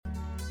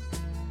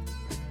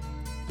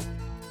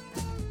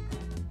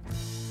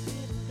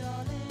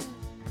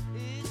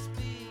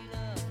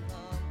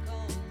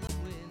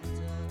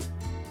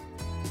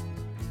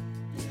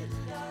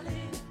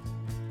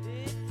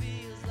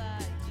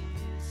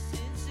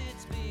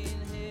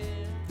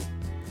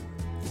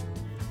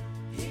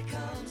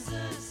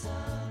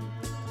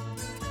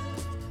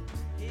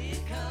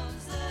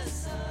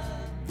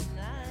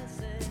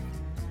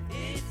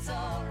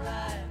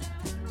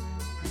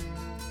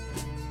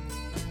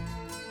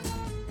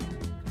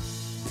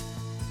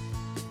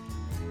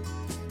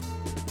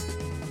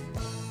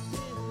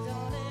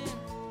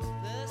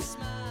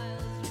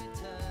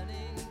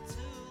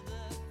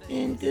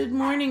And good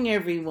morning,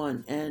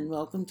 everyone, and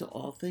welcome to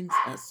All Things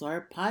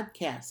SR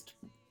Podcast.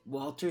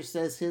 Walter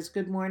says his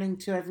good morning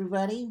to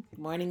everybody. Good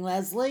morning,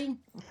 Leslie.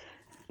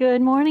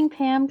 Good morning,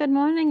 Pam. Good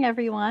morning,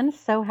 everyone.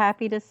 So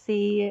happy to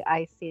see.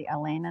 I see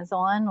Elena's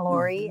on,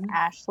 Lori,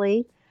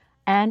 Ashley,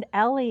 and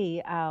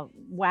Ellie.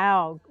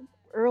 Wow,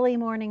 early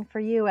morning for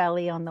you,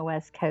 Ellie, on the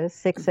West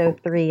Coast,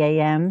 6:03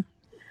 a.m.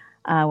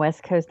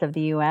 West Coast of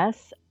the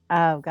U.S.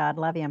 Oh God,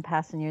 love you. I'm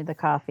passing you the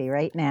coffee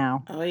right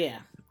now. Oh yeah,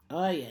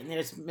 And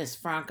there's Miss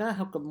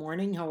Franca. Good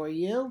morning. How are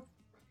you?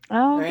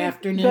 Oh, Or good,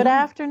 afternoon. good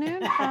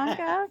afternoon,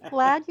 Franca.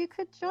 Glad you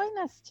could join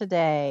us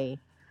today.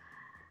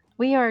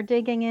 We are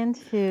digging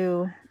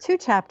into two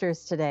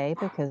chapters today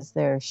because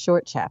they're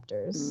short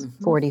chapters,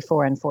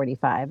 44 and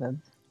 45 of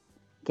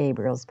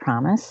Gabriel's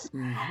Promise.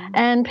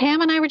 And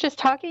Pam and I were just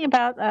talking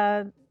about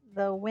the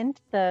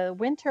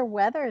winter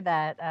weather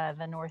that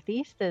the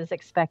Northeast is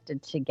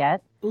expected to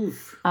get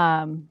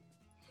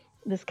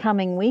this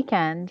coming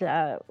weekend.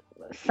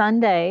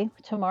 Sunday,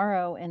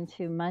 tomorrow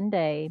into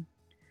Monday,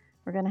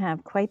 we're going to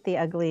have quite the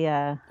ugly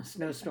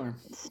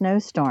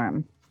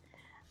snowstorm.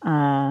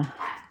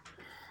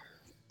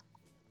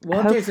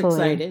 Walter's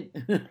excited.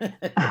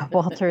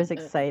 Walter's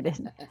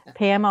excited.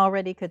 Pam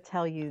already could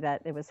tell you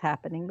that it was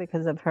happening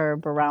because of her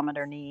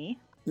barometer knee.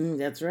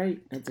 That's right.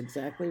 That's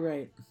exactly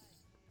right.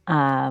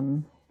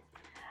 I'm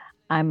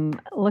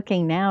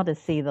looking now to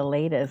see the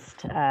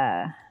latest.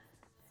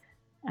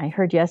 I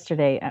heard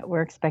yesterday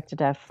we're expected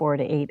to have 4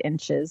 to 8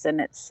 inches, and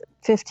it's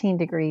 15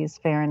 degrees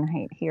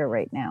Fahrenheit here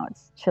right now.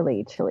 It's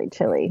chilly, chilly,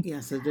 chilly.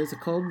 Yes, it is a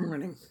cold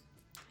morning.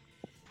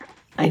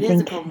 It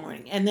is a cold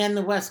morning. And then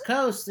the West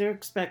Coast, they're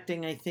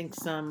expecting, I think,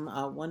 some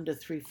 1 to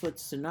 3 foot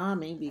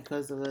tsunami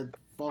because of a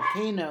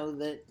volcano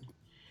that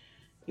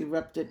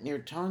erupted near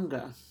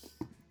Tonga.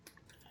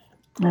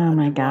 Oh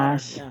my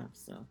gosh. Yeah,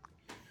 so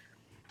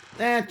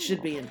that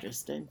should be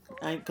interesting.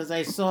 Because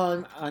I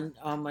saw on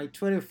my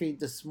Twitter feed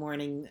this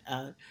morning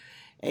a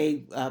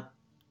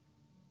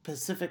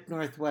Pacific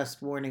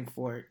Northwest warning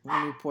for it.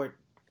 Newport,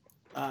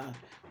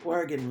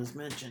 Oregon was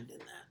mentioned in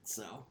that.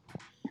 So.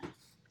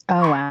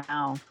 Oh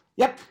wow.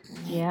 Yep.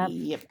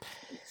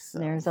 So,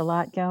 there's a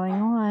lot going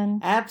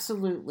on.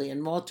 Absolutely,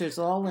 and Walter's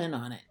all in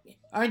on it.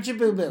 Aren't you,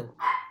 Boo Boo?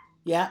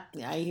 Yeah,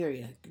 I hear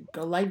you.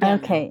 Go lie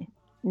down. Okay.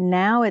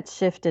 Now it's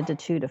shifted to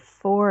 2 to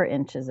 4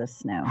 inches of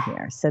snow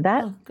here. So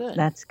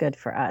that's good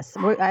for us.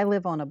 I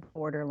live on a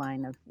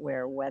borderline of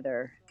where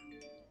weather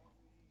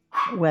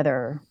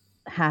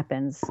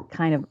happens.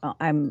 Kind of,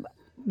 I'm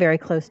very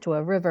close to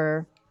a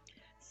river,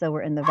 so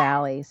we're in the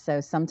valley.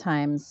 So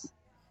sometimes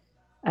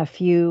a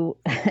few,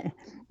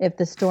 if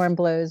the storm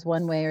blows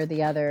one way or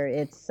the other,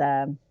 it's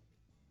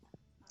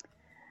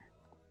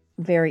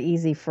very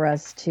easy for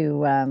us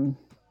to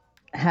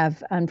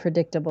have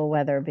unpredictable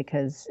weather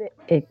because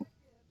it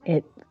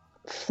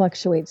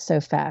fluctuates so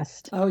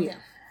fast. Oh, yeah.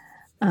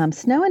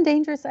 Snow and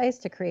dangerous ice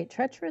to create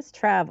treacherous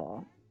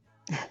travel.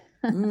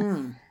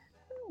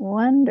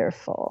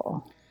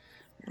 Wonderful.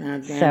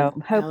 So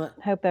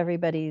hope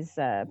everybody's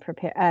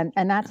prepared.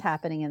 And that's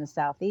happening in the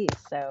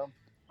Southeast. So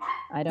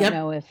I don't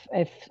know if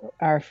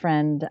our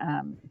friend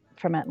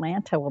from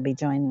Atlanta will be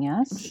joining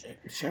us.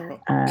 Cheryl.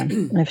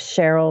 If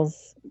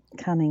Cheryl's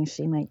coming,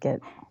 she might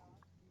get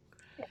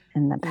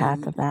in the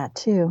path of that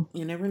too.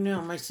 You never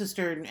know. My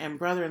sister and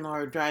brother-in-law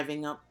are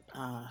driving up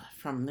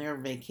from their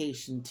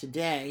vacation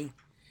today.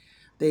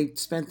 They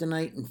spent the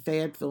night in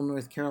Fayetteville,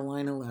 North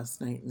Carolina last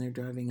night, and they're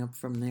driving up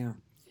from there.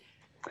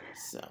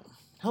 So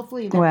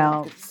hopefully they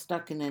won't get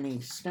stuck in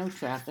any snow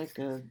traffic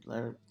or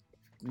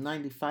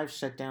 95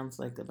 shutdowns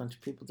like a bunch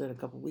of people did a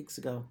couple weeks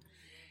ago,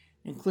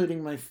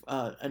 including my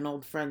an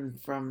old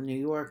friend from New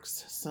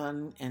York's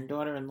son and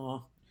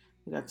daughter-in-law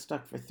who got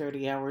stuck for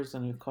 30 hours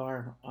in a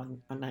car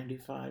on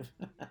 95.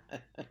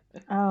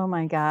 Oh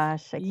my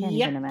gosh, I can't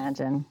even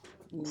imagine.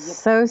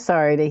 So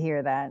sorry to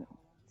hear that.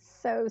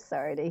 So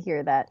sorry to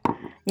hear that.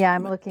 Yeah,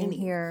 I'm looking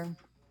here,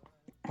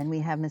 and we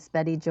have Miss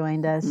Betty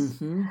joined us.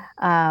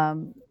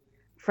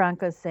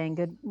 Franco's saying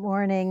good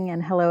morning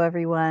and hello,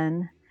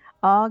 everyone.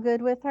 All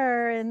good with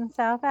her in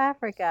South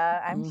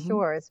Africa. I'm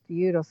sure it's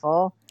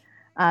beautiful.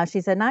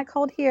 She said, not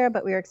cold here,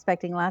 but we are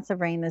expecting lots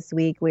of rain this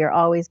week. We are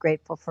always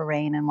grateful for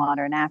rain and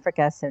water in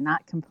Africa, so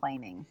not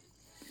complaining.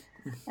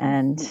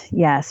 And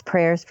yes,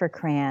 prayers for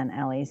Cran,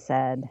 Ellie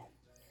said.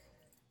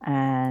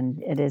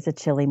 And it is a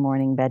chilly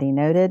morning, Betty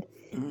noted.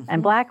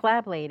 And Black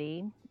Lab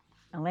Lady,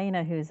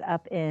 Elena, who's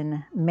up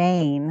in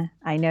Maine,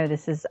 I know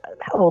this is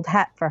old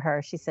hat for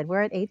her. She said,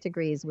 we're at 8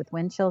 degrees with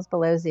wind chills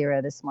below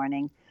 0 this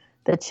morning.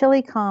 The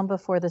chilly calm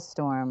before the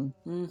storm.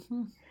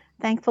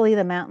 Thankfully,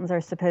 the mountains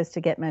are supposed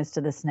to get most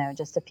of the snow,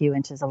 just a few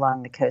inches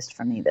along the coast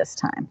for me this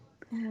time.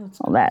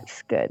 Well,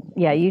 that's good.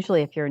 Yeah,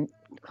 usually if you're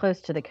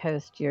close to the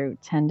coast, you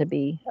tend to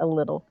be a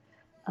little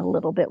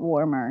bit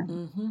warmer,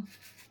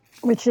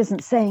 which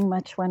isn't saying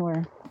much when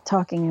we're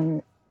talking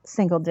in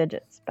single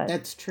digits. But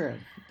that's true.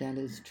 That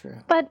is true.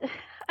 But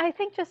I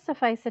think just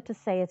suffice it to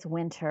say it's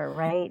winter,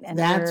 right? And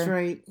that's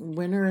right.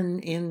 Winter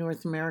in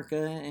North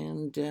America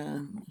and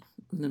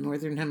in the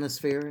Northern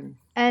Hemisphere and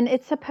And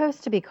it's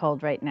supposed to be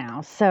cold right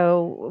now.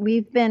 So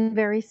we've been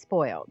very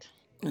spoiled.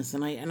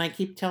 Listen, I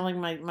keep telling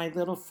my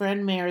little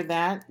friend Mare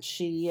that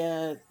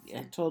I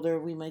told her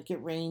we might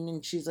get rain,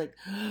 and she's like,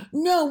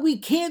 "No, we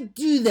can't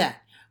do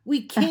that.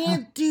 We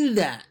can't do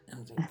that."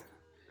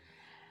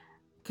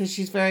 Because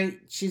she's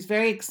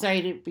very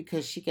excited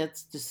because she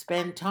gets to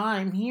spend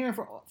time here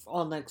for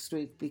all next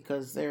week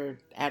because they're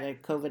at a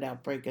COVID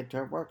outbreak at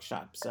her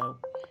workshop. So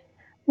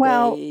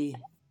Well, they,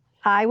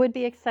 I would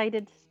be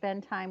excited to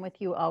spend time with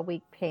you all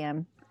week,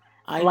 Pam.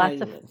 I know Lots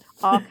you of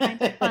all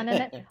kinds of fun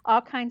in it. would.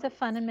 All kinds of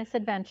fun and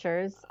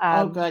misadventures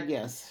Oh God,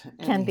 yes.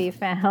 can be Anyhow.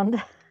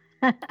 found.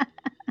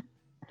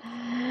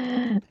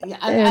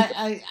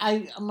 Yeah,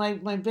 It's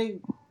my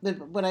big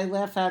what I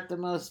laugh at the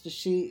most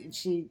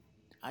is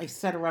I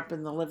set her up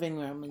in the living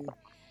room, and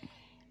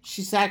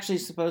she's actually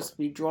supposed to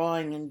be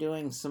drawing and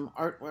doing some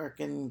artwork,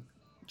 and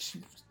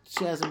she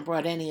hasn't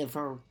brought any of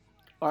her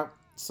art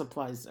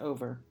supplies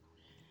over.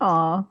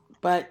 aw.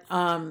 But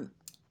and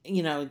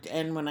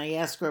when I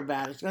ask her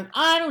about it, she goes,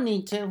 "I don't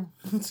need to.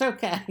 It's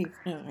okay."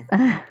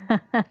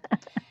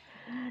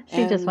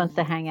 She just wants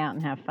to And hang out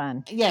and have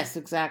fun. yes,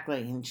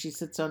 exactly. And she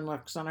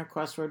works on her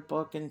crossword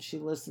book, and she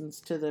listens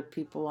to the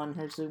people on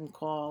her Zoom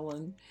call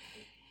and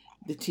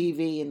the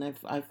TV. And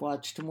I've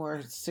watched more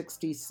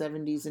 60s,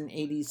 70s, and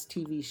 80s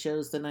TV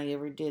shows than I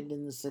ever did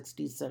in the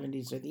 60s,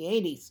 70s, or the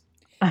 80s.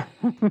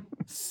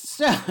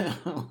 So,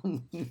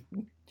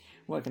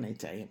 what can I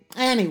tell you?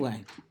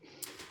 Anyway,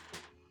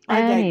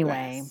 I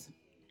Anyway, digress.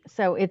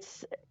 so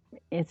it's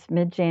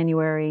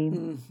mid-January.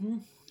 Mm-hmm.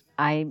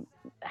 I'm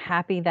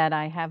happy that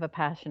I have a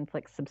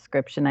Passionflix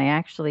subscription. I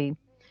actually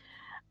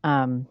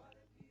had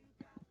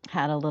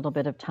a little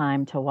bit of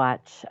time to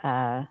watch.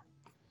 I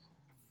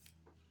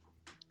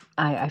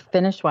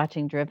finished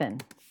watching Driven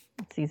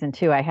season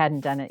 2. I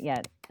hadn't done it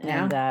yet,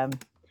 and Yeah.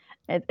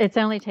 it's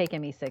only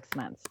taken me 6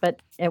 months,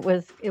 but it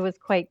was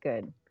quite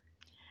good.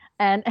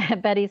 And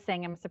Betty's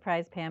saying, "I'm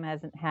surprised Pam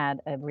hasn't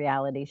had a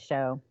reality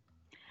show."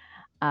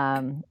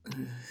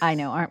 I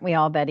know, aren't we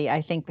all, Betty?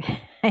 I think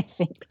I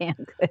think Pam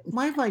could.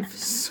 My life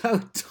is so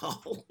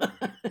dull.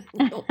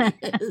 It really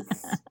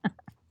is.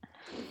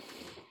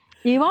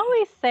 You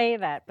always say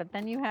that, but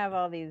then you have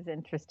all these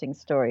interesting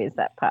stories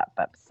that pop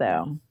up.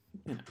 So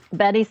Yeah.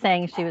 Betty's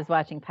saying she was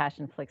watching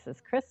Passionflix's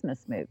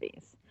Christmas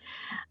movies.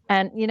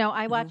 And I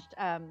Mhm. watched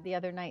the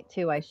other night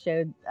too. I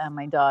showed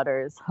my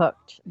daughters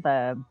Hooked,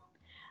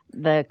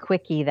 the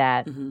quickie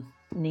that Mhm.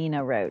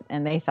 Nina wrote,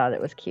 and they thought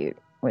it was cute,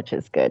 which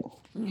is good.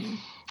 Mhm.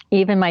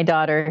 Even my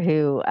daughter,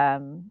 who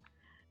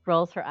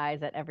rolls her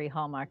eyes at every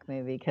Hallmark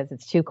movie because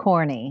it's too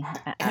corny,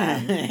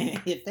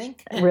 You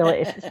think?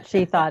 really,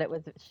 she thought it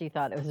was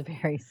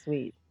very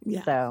sweet.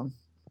 Yeah. So,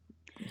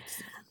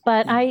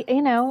 but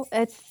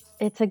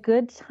it's a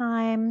good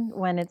time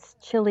when it's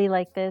chilly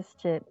like this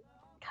to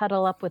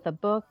cuddle up with a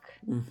book.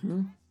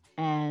 Mm-hmm.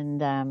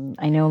 And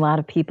I know a lot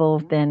of people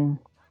have been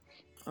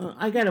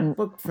I got a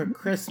book for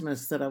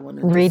Christmas that I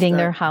wanted to reading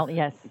their start.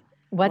 Yes.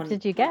 What One,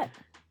 did you get?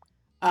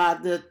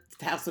 the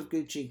House of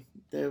Gucci.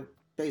 They're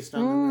based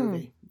on the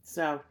movie.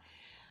 So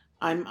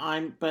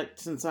but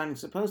since I'm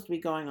supposed to be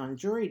going on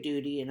jury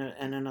duty in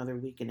another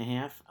week and a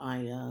half,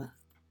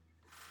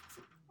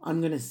 I'm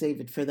going to save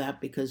it for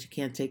that because you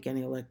can't take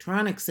any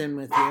electronics in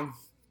with you.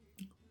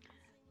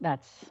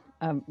 That's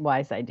a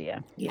wise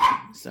idea.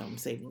 Yeah, so I'm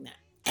saving that.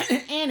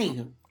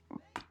 Anywho,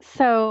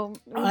 So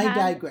I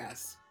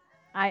digress.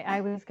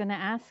 I was going to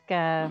ask.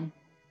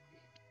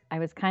 I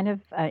was kind of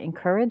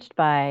encouraged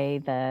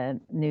by the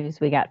news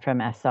we got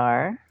from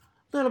SR.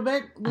 A little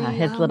bit.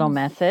 His little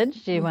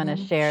message. Do you want to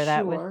share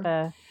that with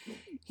the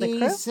He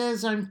crew?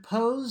 says, "I'm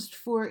posed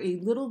for a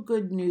little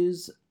good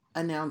news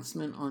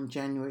announcement on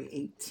January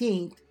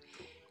 18th.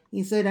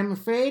 He said, "I'm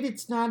afraid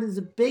it's not as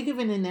big of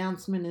an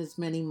announcement as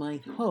many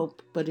might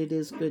hope, but it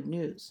is good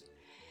news.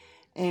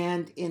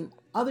 And in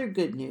other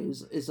good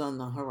news is on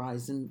the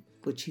horizon,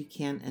 which he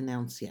can't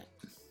announce yet."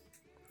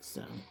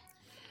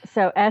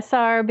 So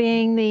SR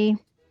being the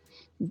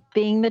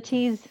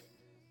tease,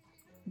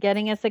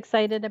 getting us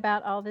excited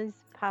about all these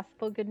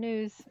possible good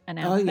news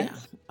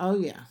announcements. Oh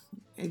yeah.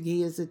 And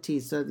he is a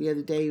tease. So the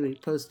other day he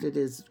posted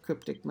his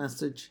cryptic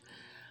message.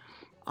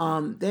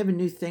 They have a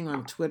new thing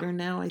on Twitter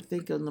now, I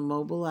think, on the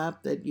mobile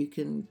app that you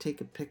can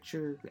take a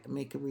picture,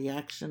 make a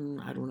reaction.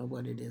 I don't know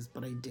what it is,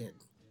 but I did.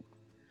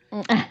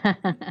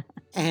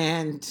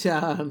 And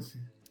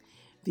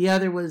the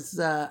other was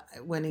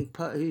when he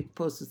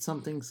posted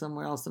something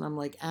somewhere else, and I'm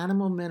like,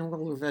 animal,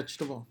 mineral, or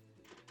vegetable,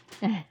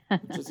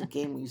 which was a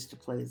game we used to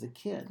play as a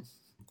kid.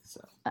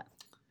 So,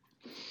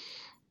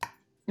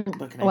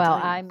 well,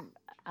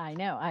 I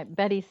know.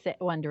 Betty's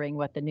wondering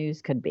what the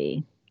news could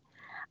be.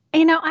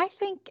 I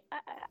think.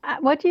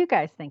 What do you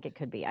guys think it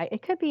could be?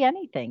 It could be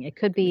anything. It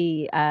could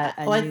be.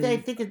 I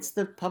think it's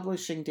the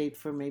publishing date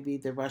for maybe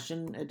the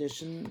Russian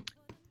edition.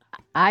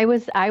 I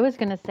was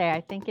going to say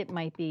I think it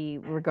might be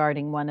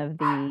regarding one of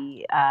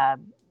the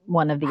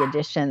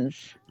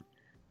editions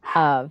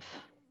of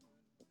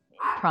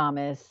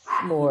Promise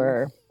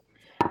or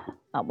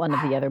one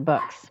of the other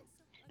books.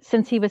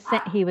 since he was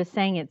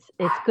saying it's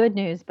good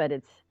news, but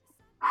it's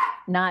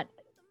not,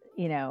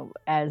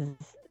 as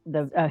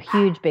a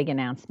huge big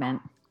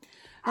announcement.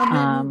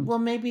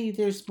 Maybe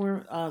there's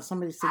more.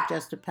 Somebody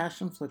suggested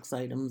Passionflix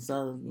items.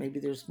 Maybe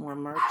there's more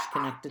merch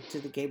connected to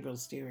the Gabriel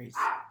series.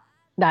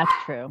 That's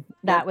true.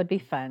 That would be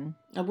fun.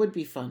 That would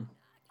be fun.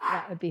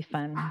 That would be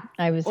fun.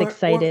 I was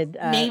excited.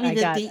 Maybe I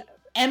got the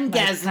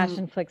Mgasm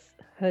Passionflix.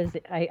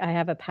 I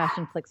have a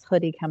Passionflix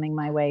hoodie coming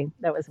my way.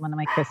 That was one of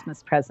my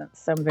Christmas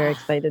presents, so I'm very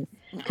excited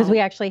because we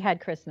actually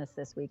had Christmas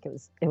this week.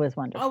 It was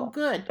wonderful. Oh,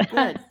 good.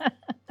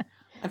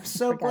 I'm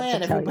so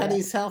glad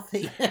everybody's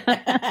healthy.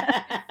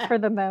 For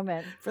the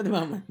moment. For the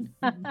moment.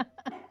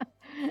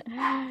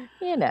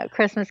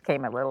 Christmas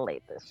came a little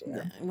late this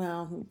year.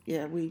 Well,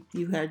 yeah,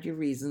 you had your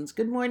reasons.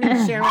 Good morning,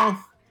 Cheryl.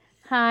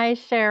 Hi,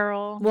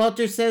 Cheryl.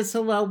 Walter says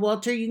hello.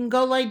 Walter, you can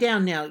go lie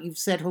down now. You've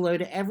said hello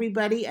to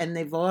everybody, and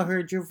they've all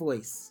heard your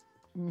voice.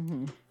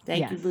 Mm-hmm.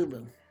 Thank you, Boo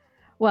Boo.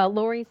 Well,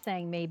 Lori's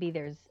saying maybe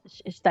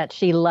that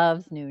she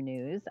loves new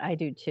news. I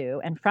do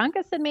too. And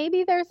Franca said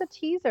maybe there's a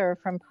teaser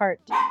from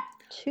part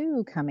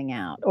 2 coming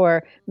out,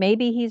 or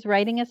maybe he's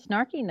writing a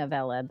snarky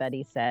novella,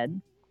 Betty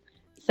said.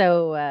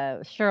 So,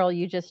 Cheryl,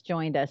 you just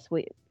joined us.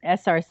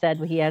 SR said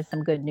he has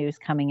some good news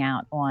coming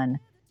out on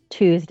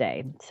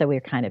Tuesday, so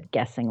we're kind of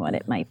guessing what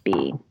it might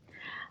be.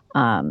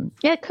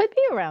 It could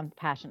be around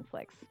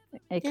Passionflix.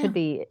 It could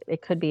be a,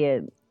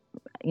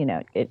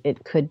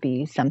 it could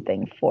be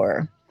something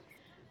for,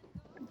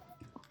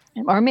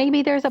 or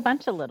maybe there's a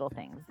bunch of little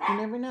things. You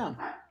never know.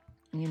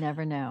 You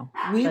never know.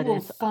 We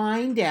will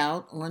find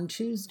out on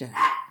Tuesday.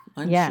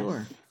 I'm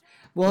sure.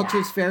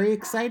 Walter's very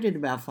excited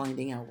about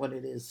finding out what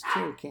it is,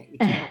 too. Can't you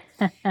tell?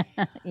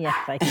 Yes,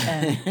 I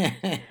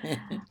can.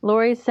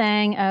 Lori's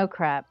saying, oh,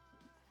 crap.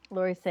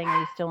 Lori's saying, are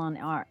you still on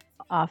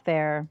off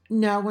air?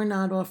 No, we're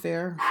not off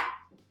air.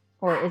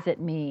 Or is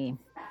it me?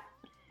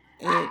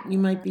 You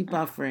might be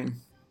buffering.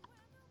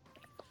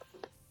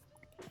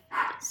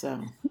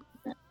 So...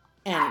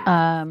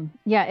 Anyway.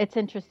 Yeah, it's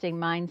interesting.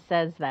 Mine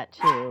says that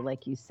too,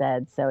 like you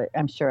said. So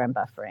I'm sure I'm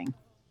buffering.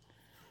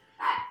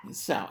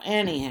 So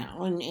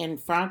anyhow,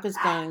 and Frank is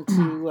going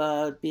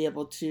to be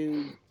able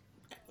to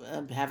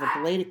have a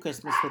belated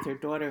Christmas with her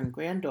daughter and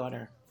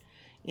granddaughter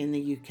in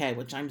the UK,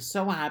 which I'm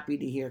so happy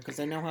to hear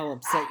because I know how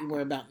upset you were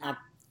about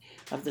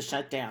of the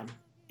shutdown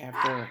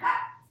after.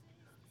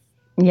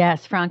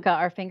 Yes, Franca,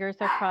 our fingers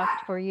are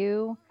crossed for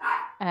you,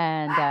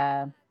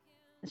 and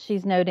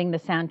she's noting the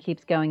sound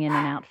keeps going in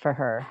and out for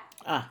her.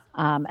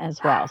 As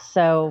well.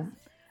 So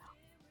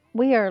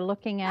we are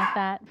looking at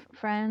that,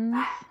 friends.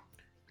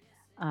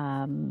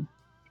 And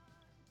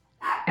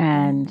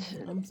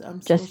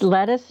I'm just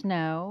let us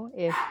know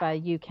if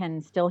you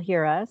can still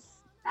hear us.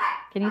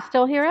 Can you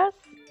still hear us?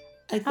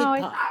 I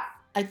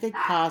think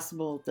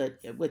possible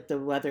that with the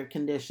weather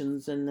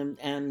conditions and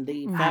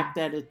the fact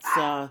that it's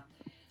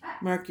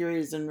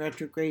Mercury's in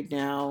retrograde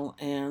now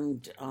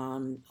and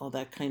all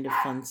that kind of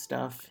fun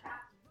stuff.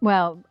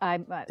 Well,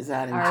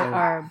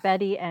 our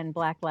Betty and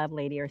Black Lab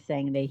Lady are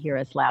saying they hear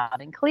us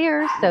loud and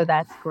clear, so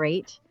that's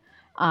great.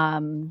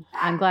 I'm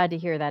glad to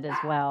hear that as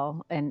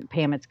well. And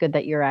Pam, it's good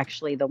that you're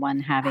actually the one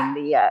having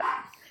the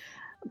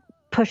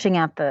pushing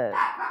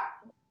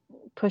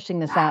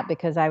this out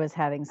because I was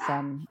having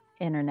some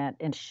internet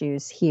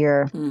issues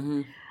here.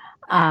 Mm-hmm.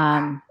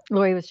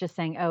 Lori was just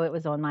saying, oh, it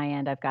was on my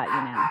end. I've got you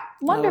now.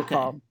 Wonderful.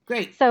 Okay.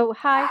 Great. So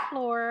hi,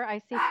 Floor.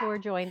 I see Floor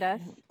joined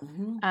us.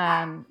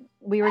 Mm-hmm.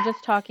 We were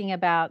just talking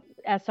about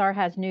SR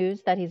has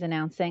news that he's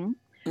announcing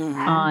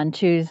on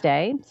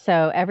Tuesday.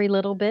 So every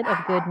little bit of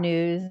good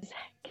news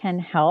can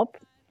help.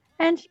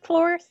 And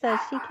Floor says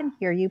she can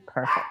hear you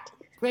perfect.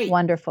 Great.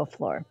 Wonderful,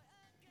 Floor.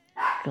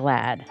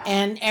 Glad.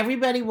 And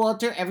everybody,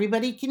 Walter,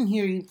 everybody can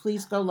hear you.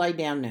 Please go lie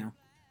down now.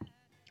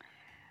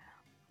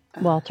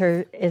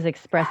 Walter is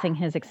expressing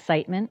his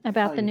excitement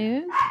about the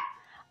news.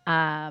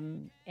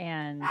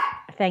 And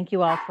thank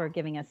you all for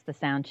giving us the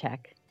sound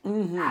check.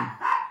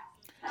 Mm-hmm.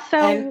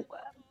 So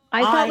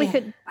I thought we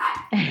could.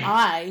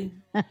 I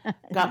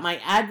got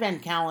my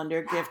advent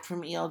calendar gift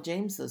from E.L.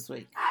 James this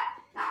week.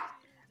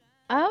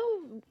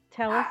 Oh,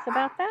 tell us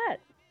about that.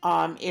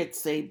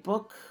 It's a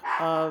book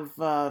of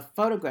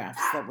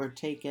photographs that were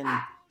taken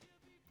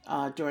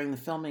during the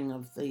filming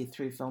of the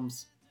 3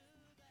 films.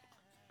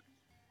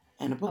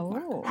 And a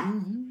bookmark. Oh.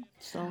 Mm-hmm.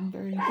 So I'm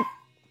very...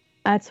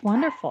 That's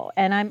wonderful.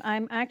 And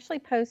I'm actually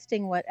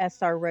posting what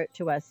SR wrote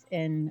to us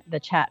in the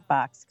chat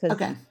box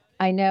because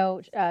I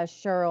know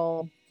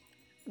Cheryl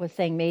was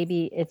saying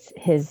maybe it's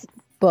his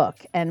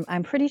book. And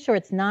I'm pretty sure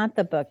it's not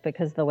the book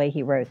because of the way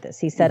he wrote this.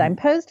 He said, I'm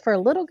posed for a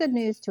little good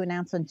news to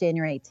announce on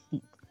January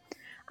 18th.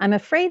 I'm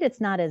afraid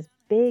it's not as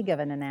big of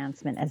an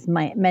announcement as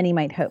many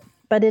might hope,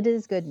 but it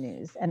is good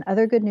news. And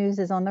other good news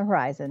is on the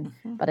horizon,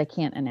 but I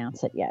can't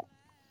announce it yet.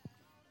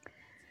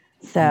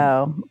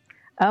 So,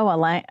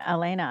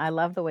 Elena, I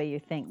love the way you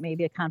think.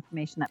 Maybe a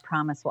confirmation that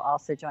Promise will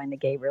also join the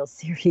Gabriel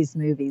series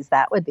movies.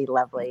 That would be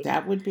lovely.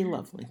 That would be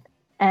lovely.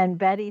 And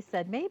Betty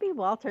said, maybe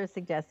Walter is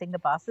suggesting the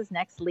boss's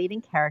next leading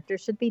character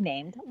should be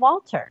named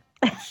Walter.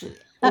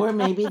 Or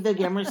maybe the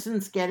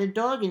Emersons get a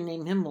dog and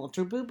name him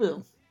Walter Boo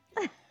Boo.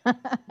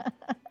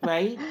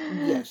 Right?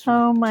 Yes.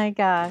 Oh Right. my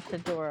gosh,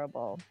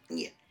 adorable.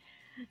 Yeah.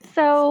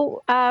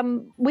 So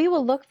we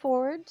will look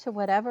forward to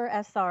whatever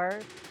SR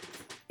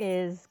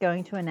is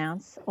going to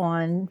announce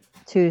on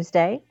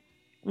Tuesday,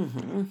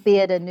 be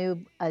it a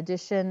new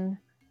edition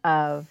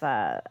of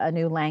a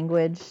new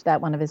language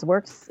that one of his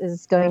works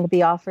is going to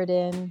be offered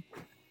in,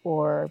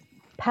 or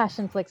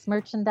Passionflix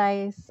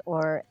merchandise,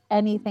 or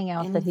anything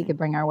else that he could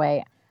bring our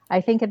way.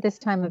 I think at this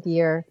time of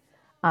year,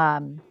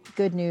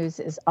 good news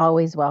is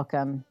always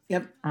welcome.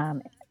 Yep.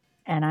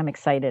 And I'm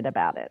excited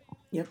about it.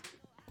 Yep.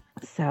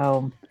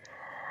 So,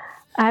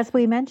 as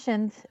we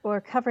mentioned,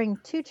 we're covering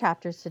 2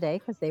 chapters today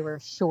because they were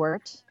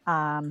short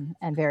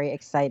and very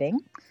exciting.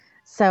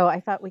 So I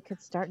thought we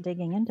could start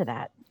digging into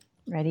that.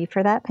 Ready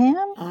for that,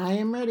 Pam? I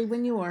am ready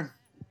when you are.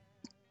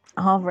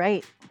 All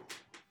right.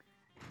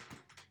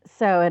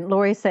 So, and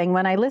Lori's saying,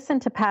 when I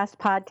listen to past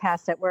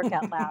podcasts at work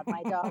out loud,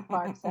 my dog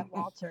barks at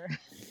Walter.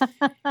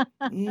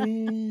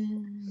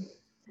 Yeah.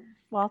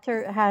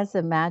 Walter has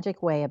a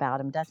magic way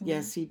about him, doesn't he?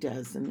 Yes, he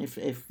does. And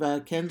if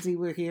Kenzie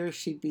were here,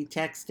 she'd be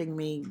texting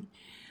me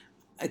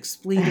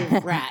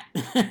expletive rat.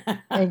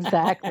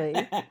 Exactly.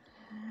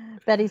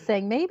 Betty's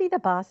saying, maybe the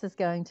boss is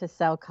going to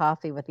sell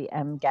coffee with the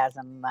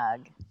M-gasm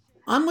mug.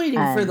 I'm waiting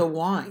for the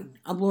wine.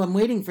 Well, I'm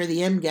waiting for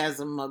the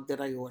M-gasm mug that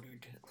I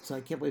ordered. So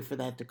I can't wait for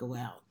that to go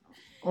out.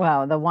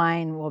 Well, the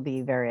wine will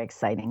be very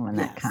exciting when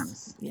that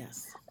comes.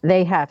 Yes.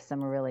 They have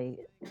some really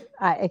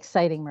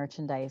exciting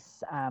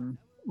merchandise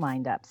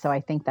lined up. So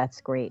I think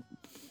that's great.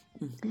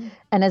 Mm-hmm.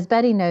 And as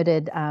Betty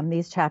noted,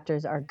 these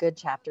chapters are good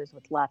chapters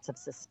with lots of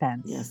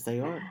suspense. Yes, they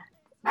are.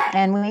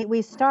 And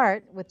we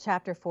start with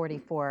chapter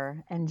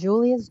 44, and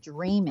Julia's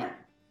dreaming.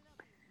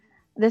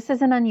 This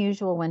isn't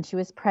unusual when she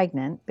was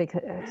pregnant,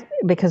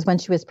 because when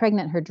she was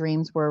pregnant, her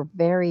dreams were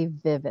very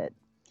vivid.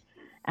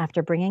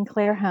 After bringing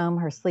Claire home,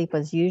 her sleep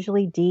was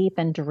usually deep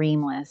and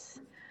dreamless.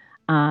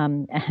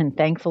 And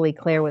thankfully,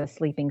 Claire was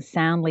sleeping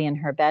soundly in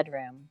her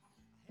bedroom.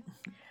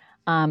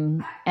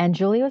 And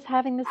Julia was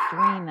having this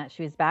dream that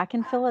she was back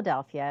in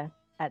Philadelphia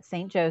at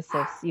St.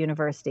 Joseph's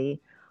University,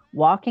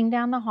 walking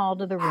down the hall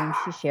to the room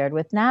she shared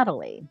with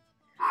Natalie.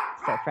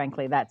 So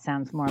frankly, that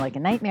sounds more like a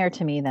nightmare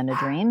to me than a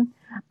dream.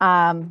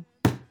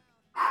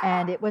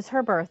 And it was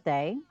her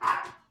birthday,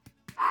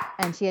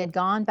 and she had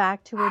gone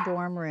back to her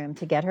dorm room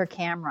to get her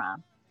camera.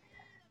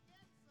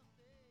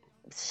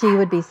 She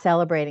would be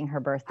celebrating her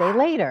birthday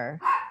later,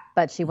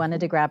 but she wanted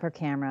to grab her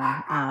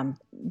camera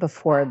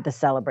before the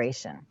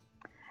celebration.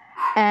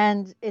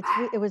 And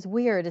it was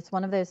weird. It's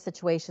one of those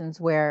situations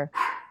where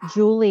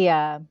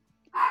Julia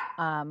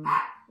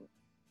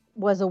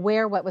was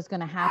aware what was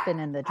going to happen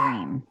in the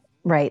dream,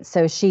 right?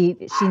 So she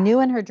knew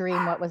in her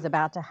dream what was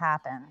about to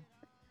happen,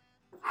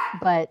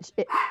 but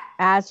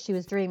as she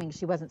was dreaming,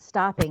 she wasn't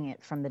stopping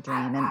it from the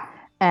dream.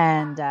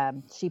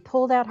 And she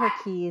pulled out her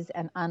keys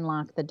and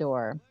unlocked the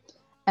door.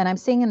 And I'm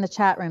seeing in the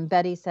chat room,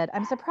 Betty said,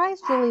 I'm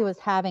surprised Julia was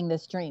having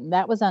this dream.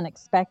 That was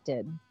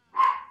unexpected.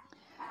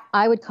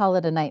 I would call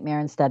it a nightmare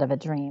instead of a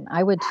dream.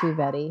 I would too,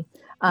 Betty.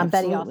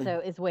 Betty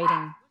also is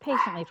waiting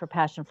patiently for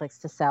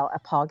Passionflix to sell a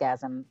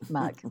Paulgasm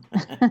mug.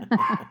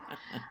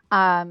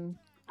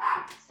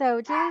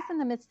 So Julie's in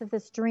the midst of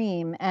this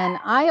dream, and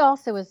I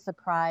also was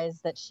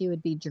surprised that she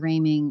would be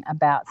dreaming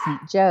about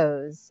St.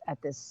 Joe's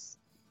at this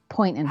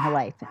point in her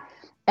life.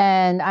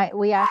 And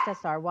we asked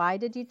SR, why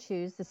did you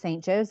choose the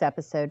St. Joe's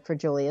episode for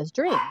Julia's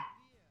dream?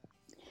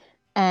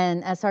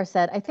 And SR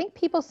said, I think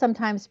people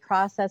sometimes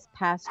process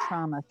past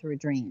trauma through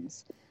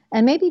dreams.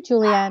 And maybe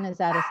Julianne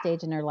is at a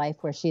stage in her life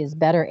where she is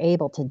better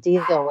able to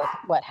deal with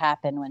what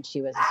happened when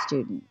she was a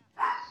student.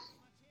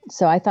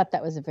 So I thought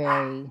that was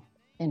very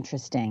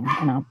interesting,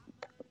 and I'll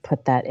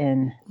put that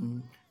in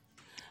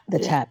the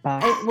chat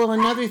box. Well,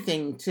 another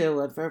thing,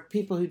 too, for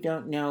people who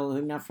don't know, who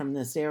are not from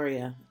this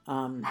area,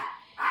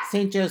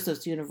 St.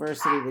 Joseph's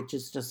University, which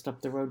is just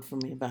up the road from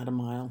me, about a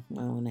mile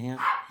and a half,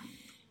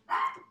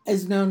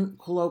 is known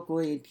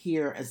colloquially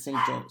here as St.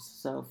 Joe's.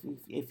 So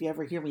if you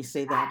ever hear me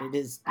say that, it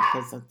is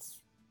because that's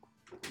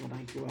what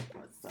I grew up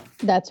with. So.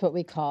 That's what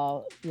we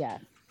call,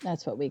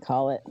 that's what we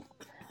call it.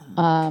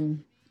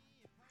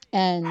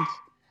 And,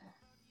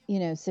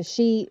 so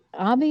she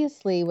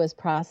obviously was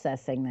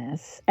processing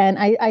this. And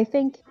I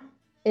think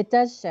it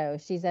does show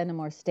she's in a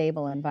more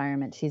stable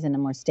environment. She's in a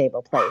more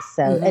stable place.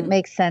 So it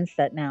makes sense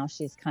that now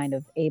she's kind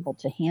of able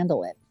to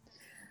handle it.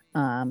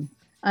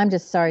 I'm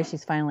just sorry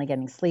she's finally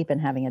getting sleep and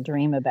having a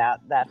dream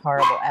about that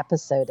horrible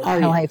episode in her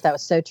life. That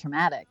was so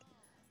traumatic.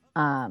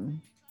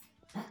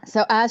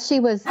 So as she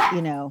was,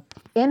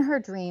 in her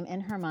dream,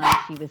 in her mind,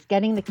 she was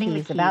getting the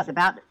keys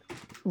about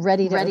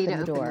ready to open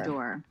the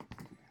door.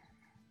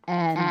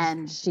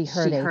 And she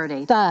heard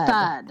a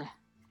thud.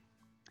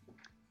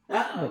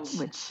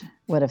 Which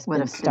would have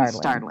been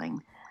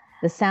startling.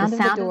 The sound of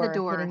the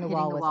door hitting the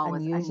wall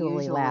was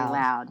unusually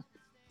loud.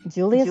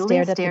 Julia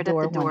stared at the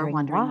door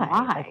wondering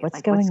why.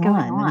 What's going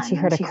on? And she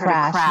heard a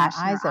crash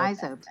and her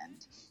eyes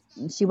opened.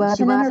 And she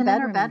wasn't in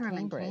her bedroom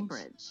in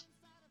Cambridge.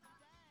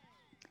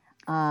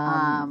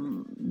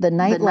 The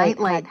night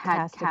light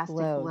had cast a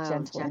glow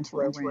gentle into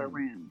her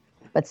room.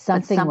 but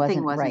something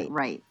wasn't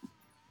right.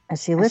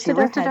 As she lifted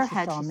her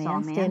head, she saw a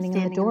man standing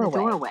in the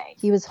doorway.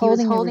 He was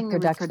holding a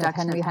reproduction of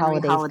Henry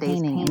Holliday's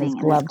painting in his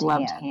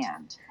gloved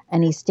hand,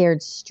 and he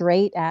stared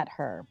straight at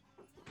her.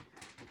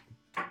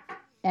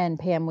 And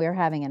Pam, we're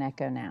having an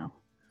echo now.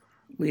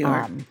 We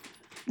are.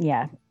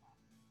 Yeah.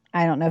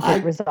 I don't know if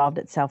it resolved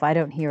itself. I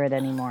don't hear it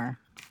anymore.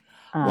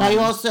 Well, I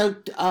also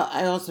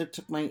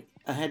took my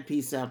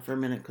headpiece out for a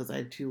minute because I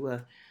had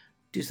to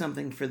do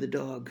something for the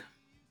dog.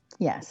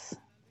 Yes.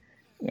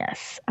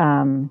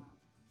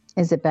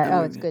 Is it better?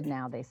 Oh, it's good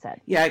now, they said.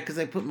 Yeah, because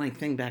I put my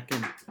thing back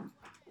in.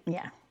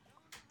 Yeah.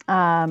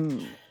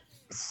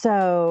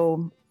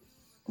 So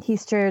he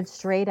stared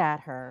straight at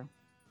her,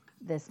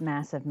 this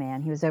massive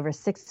man. He was over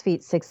 6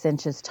 feet 6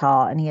 inches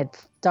tall, and he had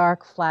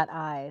dark, flat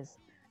eyes.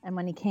 And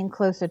when he came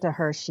closer to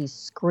her, she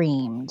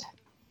screamed.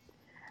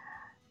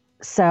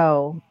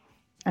 So,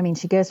 I mean,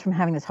 she goes from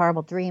having this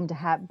horrible dream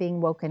to being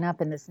woken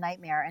up in this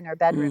nightmare in her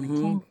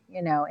bedroom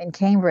in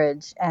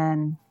Cambridge,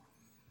 and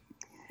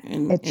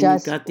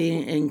you've got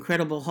the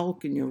Incredible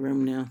Hulk in your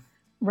room now,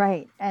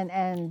 right?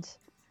 And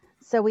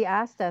so we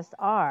asked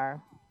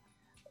SR,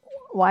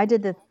 why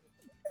did the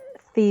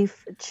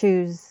thief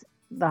choose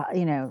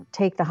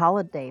take the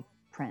Holiday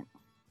print?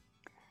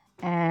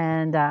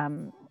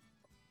 And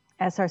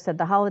SR said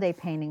the Holiday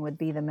painting would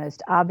be the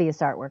most obvious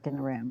artwork in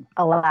the room.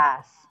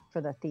 Alas,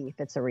 for the thief,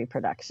 it's a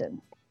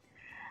reproduction.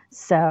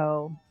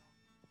 So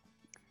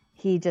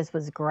he just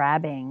was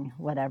grabbing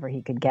whatever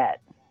he could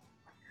get.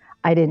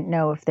 I didn't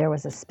know if there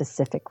was a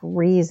specific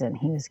reason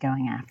he was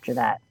going after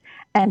that.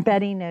 And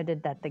Betty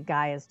noted that the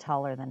guy is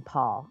taller than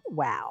Paul.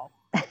 Wow.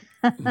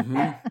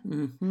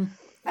 And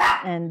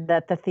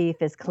that the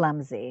thief is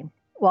clumsy.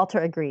 Walter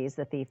agrees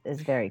the thief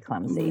is very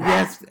clumsy.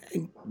 Yes,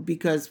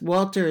 because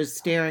Walter is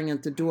staring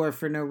at the door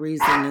for no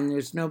reason, and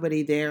there's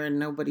nobody there, and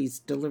nobody's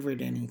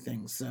delivered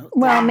anything. So,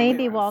 well,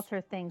 maybe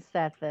Walter thinks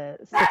that the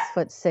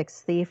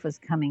 6'6" thief was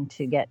coming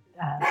to get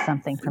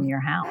something from your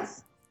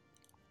house,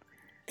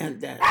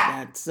 and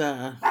that's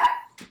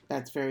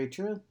very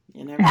true.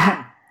 You never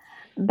know.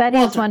 Betty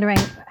was wondering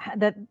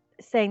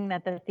saying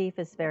that the thief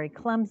is very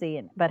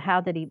clumsy, but how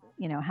did he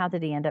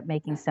end up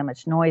making so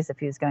much noise if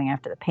he was going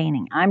after the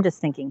painting? I'm just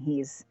thinking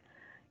he's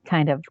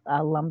kind of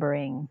a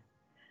lumbering,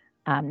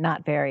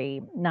 not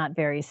very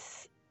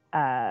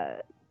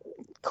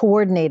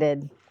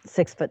coordinated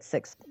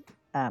 6'6"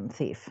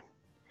 thief.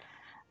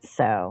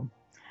 So,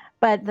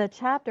 but the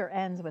chapter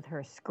ends with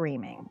her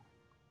screaming.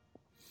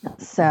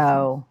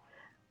 So,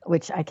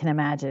 which I can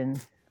imagine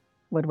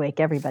would wake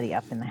everybody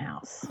up in the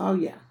house. Oh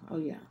yeah.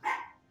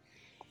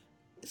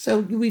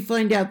 So we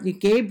find out that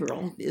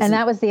Gabriel and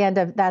that was the end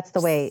of. That's the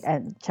way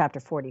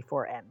chapter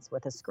 44 ends,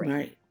 with a scream.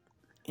 Right,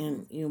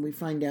 and we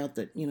find out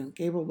that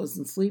Gabriel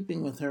wasn't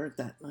sleeping with her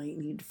that night.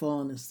 He'd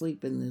fallen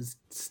asleep in his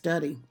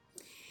study,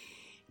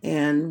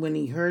 and when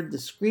he heard the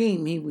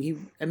scream, he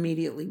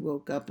immediately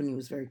woke up and he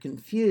was very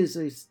confused.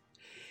 So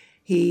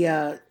he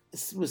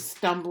was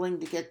stumbling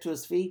to get to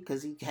his feet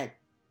because he had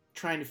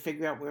trying to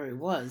figure out where he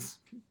was,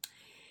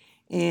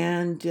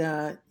 and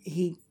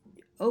he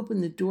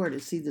opened the door to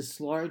see this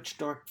large,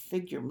 dark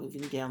figure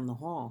moving down the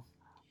hall.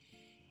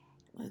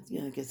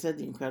 Like I said,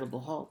 the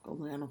Incredible Hulk,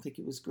 only I don't think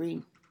he was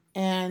green.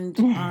 And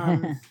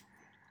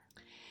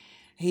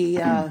he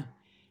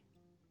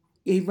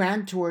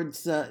ran towards,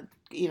 so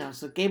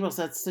Gabriel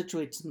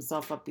situates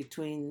himself up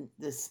between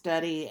the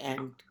study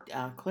and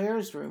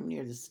Claire's room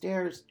near the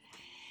stairs.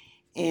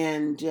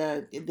 And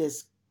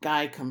this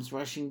guy comes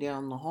rushing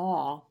down the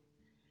hall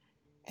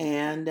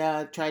and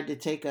tried to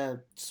take a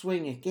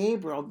swing at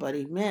Gabriel, but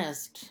he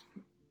missed.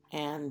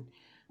 And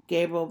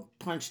Gabriel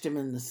punched him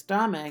in the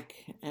stomach,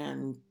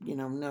 and,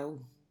 no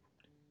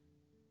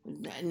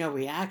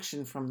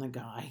reaction from the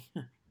guy.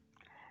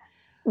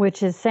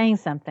 Which is saying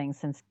something,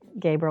 since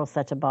Gabriel's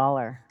such a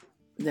baller.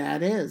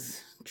 That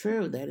is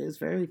true. That is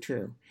very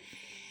true.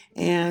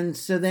 And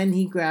so then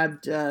he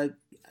grabbed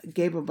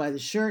Gabriel by the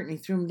shirt, and he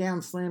threw him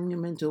down, slamming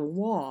him into a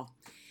wall.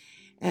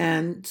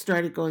 And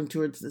started going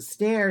towards the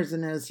stairs.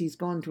 And as he's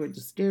going towards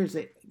the stairs,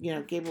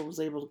 Gabriel was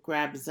able to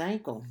grab his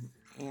ankle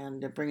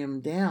and bring him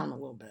down a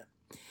little bit.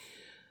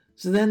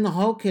 So then the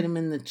Hulk hit him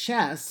in the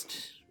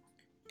chest.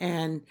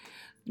 And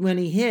when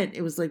he hit,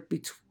 it was like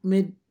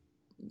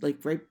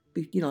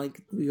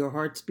your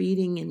heart's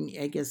beating, and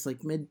I guess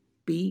like mid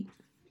beat.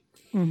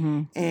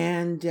 Mm-hmm.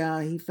 And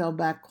he fell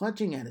back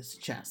clutching at his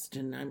chest.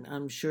 And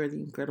I'm sure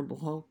the Incredible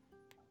Hulk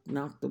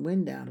knocked the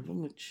wind out of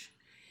him, which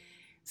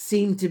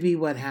seemed to be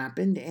what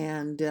happened,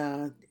 and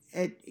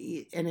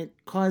it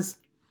caused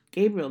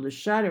Gabriel to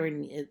shudder,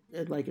 and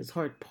it like his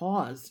heart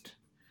paused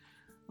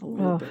a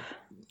little bit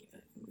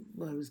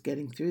while I was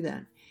getting through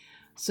that.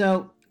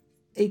 So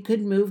he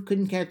couldn't move,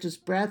 couldn't catch his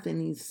breath,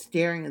 and he's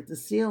staring at the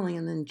ceiling.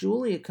 And then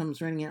Julia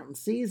comes running out and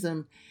sees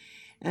him,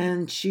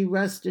 and she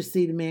rushed to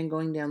see the man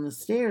going down the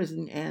stairs.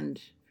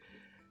 And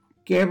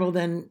Gabriel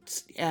then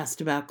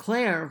asked about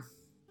Claire.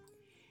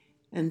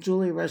 And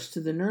Julia rushed to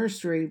the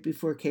nursery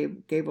before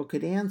Gabriel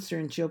could answer,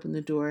 and she opened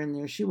the door, and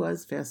there she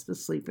was, fast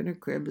asleep in her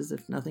crib as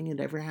if nothing had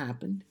ever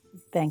happened.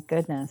 Thank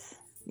goodness.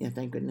 Yeah,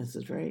 thank goodness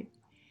is right.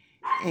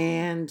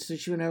 And so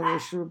she went over,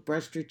 she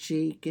brushed her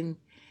cheek, and,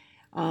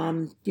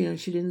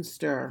 she didn't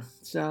stir.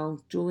 So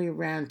Julia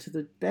ran to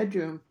the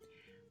bedroom,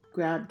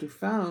 grabbed her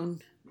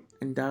phone,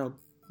 and dialed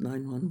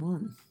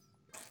 911.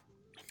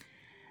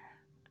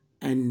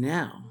 And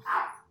now,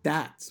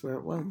 that's where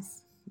it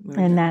was.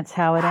 And that's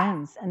how it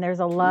ends. And there's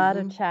a lot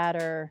of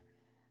chatter.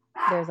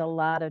 There's a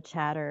lot of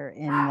chatter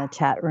in the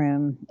chat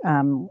room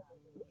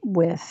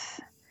with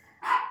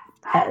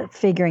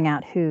figuring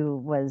out who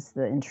was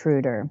the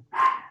intruder.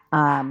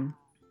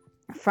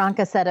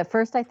 Franca said, at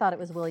first I thought it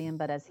was William,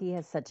 but as he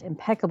has such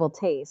impeccable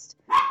taste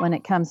when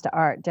it comes to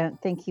art, don't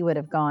think he would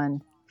have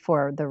gone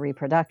for the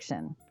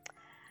reproduction.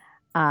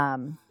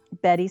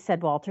 Betty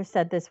said, Walter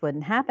said this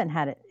wouldn't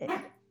happen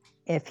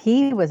if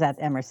he was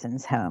at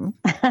Emerson's home.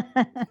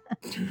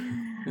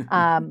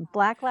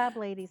 Black Lab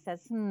Lady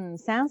says,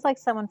 sounds like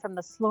someone from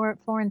the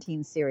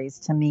Florentine series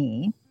to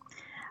me.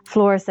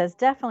 Flora says,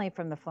 definitely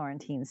from the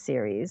Florentine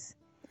series.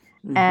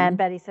 And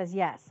Betty says,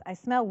 yes, I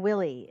smell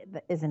Willie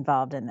is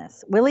involved in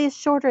this. Willie is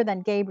shorter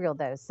than Gabriel,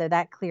 though, so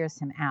that clears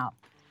him out.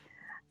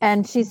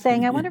 And she's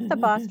saying, I wonder if the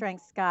boss drank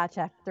scotch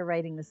after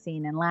writing the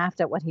scene and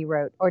laughed at what he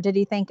wrote. Or did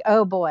he think,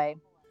 oh, boy,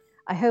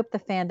 I hope the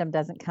fandom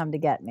doesn't come to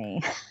get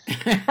me.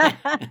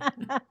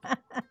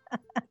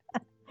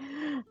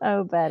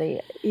 Oh, Betty,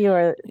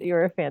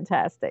 you're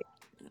fantastic.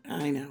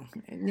 I know.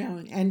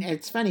 And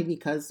it's funny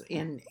because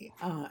in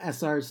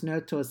SR's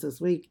note to us this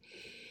week,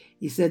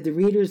 he said, the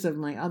readers of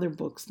my other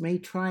books may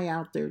try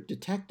out their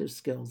detective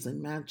skills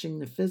in matching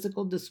the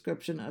physical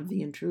description of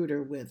the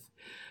intruder with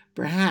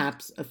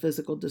perhaps a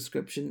physical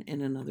description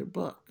in another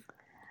book.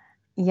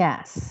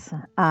 Yes.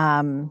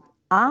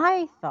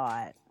 I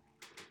thought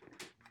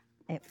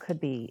it could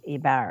be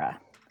Ibarra.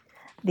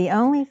 The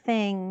only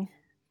thing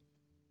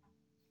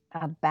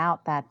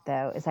about that,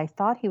 though, is I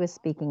thought he was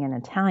speaking in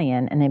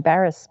Italian and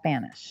Ibarra's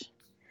Spanish.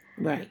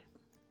 Right.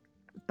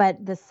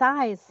 But the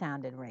size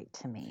sounded right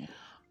to me.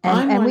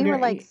 And we were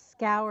like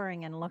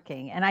scouring and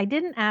looking. And I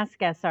didn't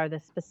ask SR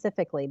this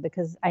specifically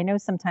because I know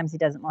sometimes he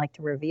doesn't like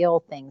to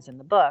reveal things in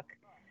the book.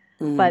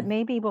 But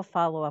maybe we'll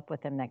follow up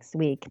with him next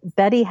week.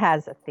 Betty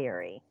has a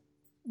theory.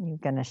 You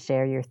going to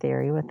share your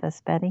theory with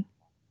us, Betty?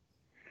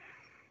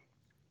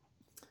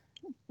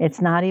 It's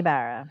not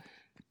Ibarra.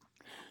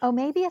 Oh,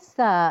 maybe it's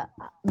the,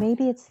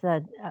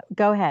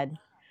 go ahead.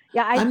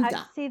 Yeah,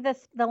 I see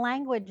this. The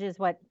language is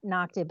what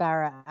knocked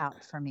Ibarra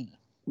out for me.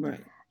 Right.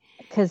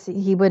 Because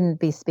he wouldn't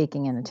be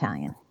speaking in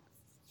Italian.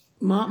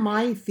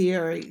 My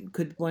theory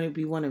could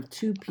be one of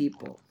two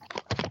people.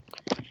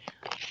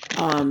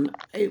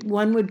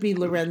 One would be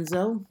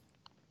Lorenzo.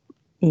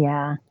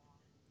 Yeah.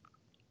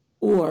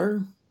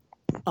 Or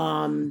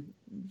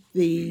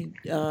the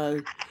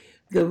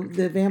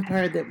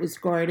vampire that was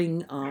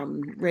guarding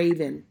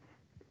Raven.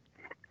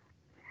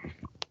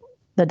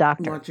 The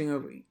doctor. Watching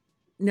over.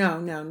 No,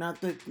 not.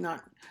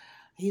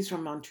 He's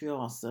from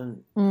Montreal, so.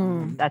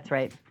 That's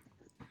right.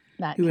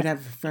 He would have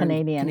a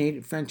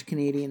French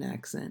Canadian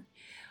accent.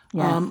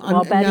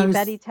 Yes.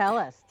 Betty, tell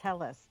us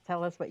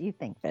what you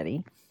think,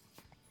 Betty.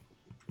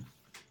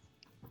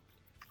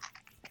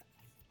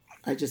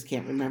 I just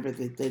can't remember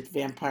the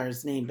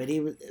vampire's name, but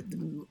he was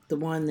the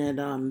one that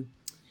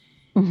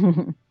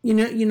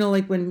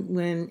like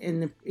when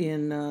in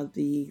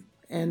the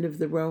end of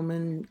the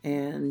Roman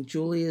and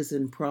Julia's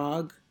in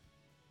Prague.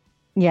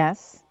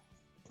 Yes.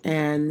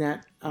 And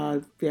that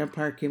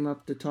vampire came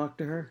up to talk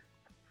to her.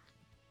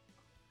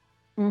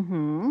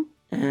 Mm-hmm.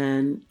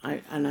 And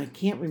I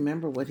can't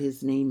remember what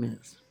his name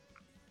is.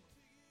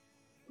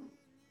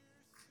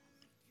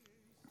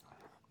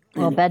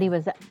 Well, Betty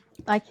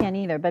I can't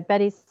either, but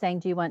Betty's saying,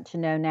 do you want to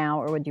know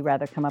now or would you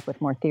rather come up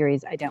with more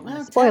theories? I don't want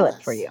to spoil it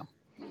for you.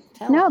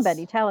 Tell us.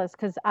 Betty, tell us,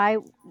 because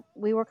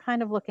we were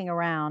kind of looking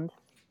around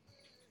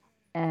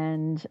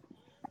and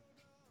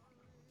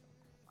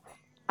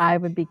I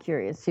would be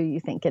curious who you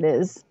think it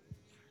is.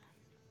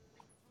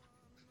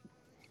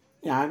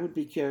 Yeah, I would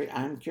be curious.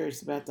 I'm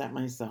curious about that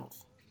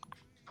myself.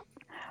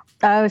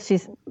 Oh,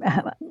 she's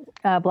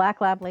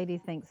Black Lab Lady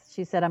thinks,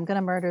 she said, I'm going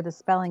to murder the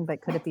spelling,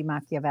 but could it be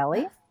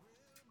Machiavelli?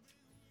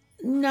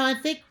 No, I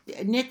think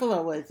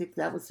Niccolo, I think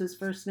that was his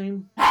first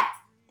name.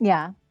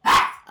 Yeah.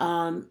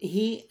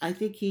 I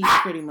think he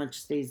pretty much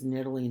stays in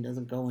Italy and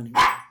doesn't go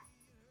anywhere.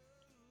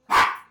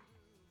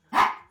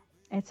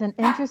 It's an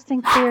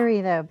interesting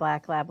theory, though,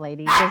 Black Lab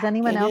Lady. Does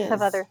anyone else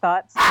have other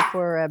thoughts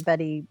before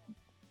Betty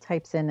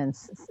types in and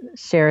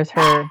shares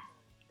her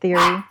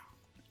theory?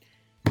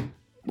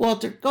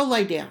 Walter, go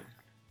lie down.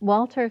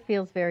 Walter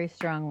feels very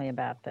strongly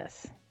about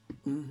this.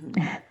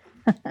 Mm-hmm.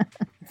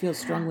 He feels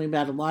strongly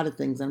about a lot of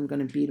things. I'm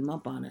going to beat him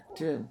up on it,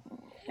 too.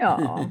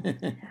 Oh.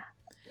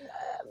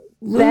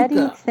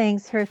 Betty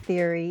thinks her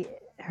theory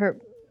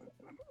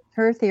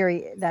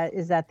that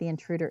is that the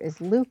intruder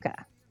is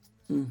Luca.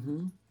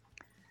 Mm-hmm.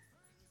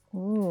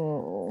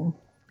 Ooh.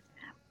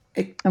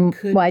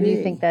 Why do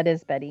you think that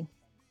is, Betty?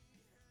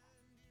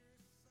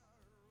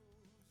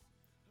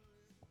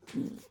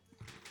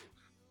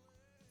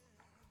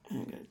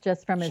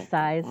 Just from his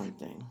size? One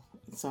thing.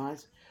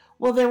 Size?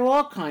 Well, they're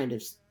all kind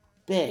of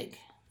big.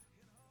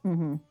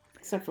 Mm-hmm.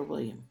 except for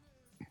William.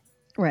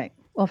 Right.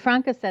 Well,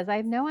 Franca says, I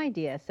have no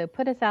idea. So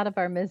put us out of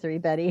our misery,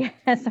 Betty.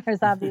 SR is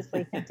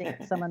obviously hinting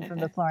at someone from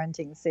the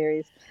Florentine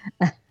series.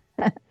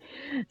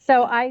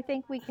 So I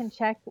think we can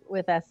check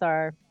with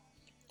SR.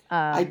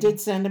 I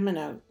did send him a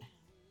note.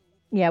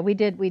 Yeah, we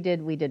did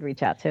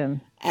reach out to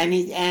him. And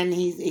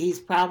he's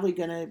probably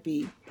gonna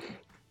be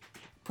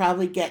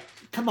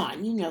come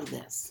on, you know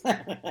this.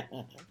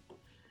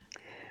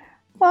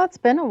 Well, it's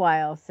been a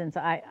while since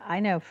I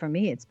know for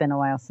me it's been a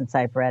while since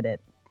I've read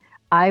it.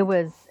 I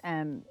was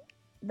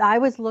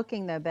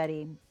looking though,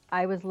 Betty.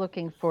 I was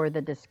looking for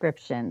the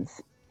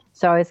descriptions.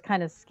 So I was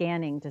kind of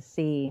scanning to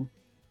see.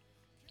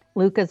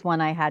 Luca's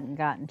one I hadn't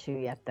gotten to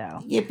yet though.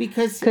 Yeah,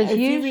 because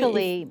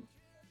usually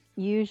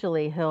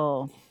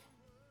he'll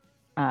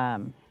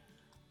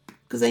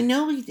because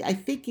I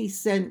think he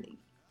sent.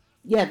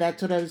 Yeah,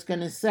 that's what I was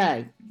gonna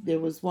say. There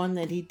was one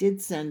that he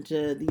did send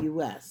to the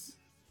U.S.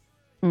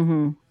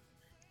 Mm-hmm.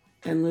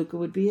 And Luca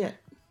would be it.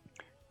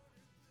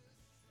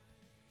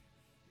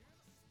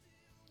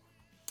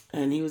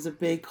 And he was a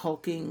big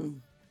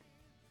hulking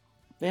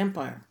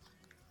vampire.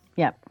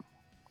 Yep.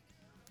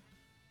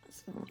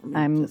 So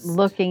I'm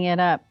looking it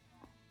up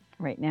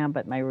right now,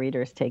 but my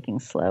reader is taking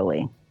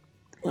slowly.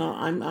 Well,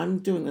 I'm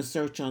doing a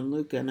search on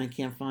Luca and I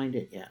can't find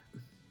it yet.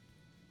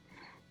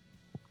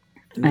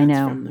 And that's I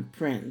know. From the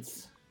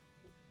Prince.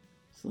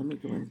 So let me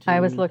go into. I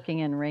was looking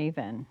in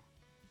Raven.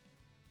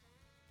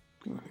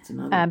 Well, that's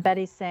another.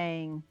 Betty's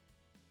saying,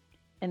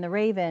 in the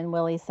Raven,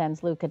 Willie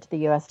sends Luca to the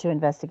U.S. to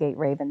investigate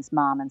Raven's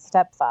mom and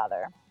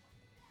stepfather.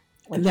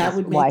 And that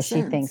would make why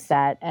sense. She thinks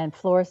that. And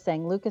Flora's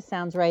saying, Luca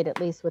sounds right,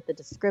 at least with the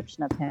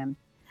description of him.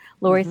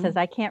 Lori says,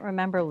 I can't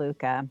remember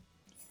Luca.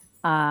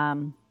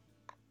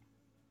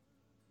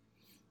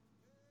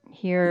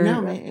 Here,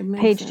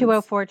 page sense.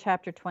 204,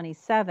 chapter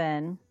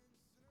 27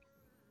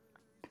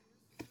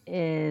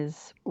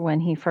 is when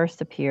he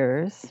first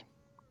appears.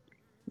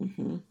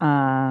 And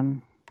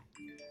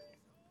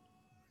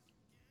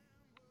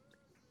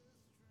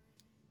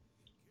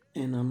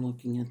I'm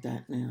looking at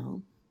that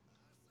now.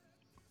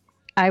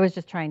 I was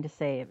just trying to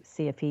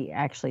see if he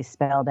actually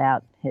spelled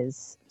out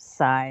his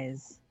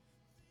size.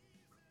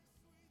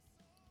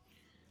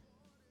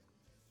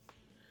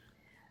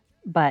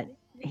 But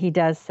he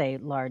does say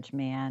large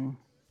man.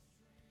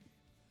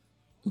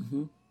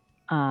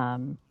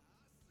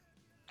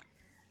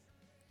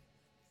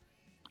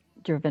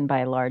 Driven by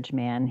a large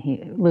man.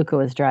 Luca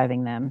was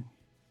driving them.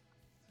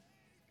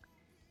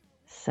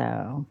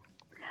 So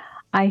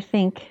I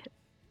think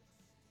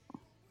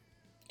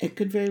it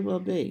could very well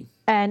be.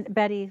 And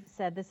Betty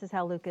said this is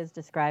how Luca is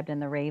described in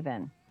The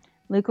Raven.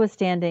 Luca was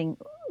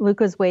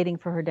waiting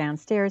for her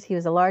downstairs. He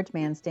was a large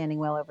man standing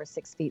well over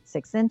 6 feet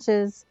 6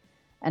 inches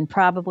and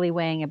probably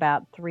weighing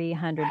about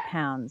 300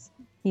 pounds.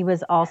 He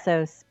was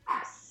also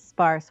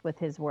sparse with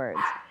his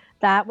words.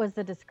 That was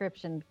the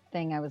description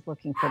thing I was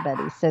looking for,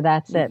 Betty. So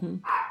that's it.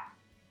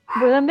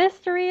 The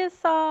mystery is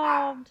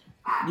solved.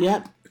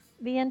 Yep.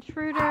 The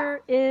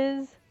intruder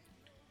is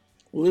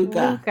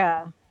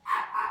Luca.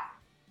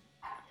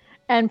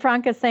 And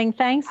Franca's saying,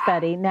 thanks,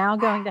 Betty. Now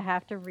going to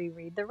have to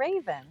reread The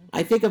Raven.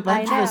 I think a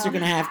bunch of us are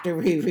going to have to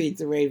reread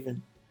The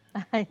Raven.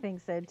 I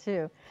think so,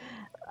 too.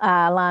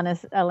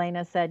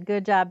 Elena said,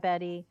 good job,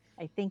 Betty.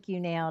 I think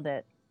you nailed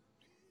it.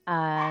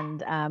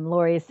 And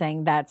Lori is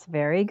saying, that's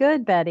very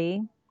good,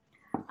 Betty.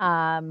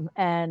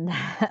 And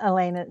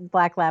Elena,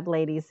 Black Lab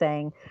Lady,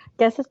 saying,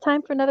 guess it's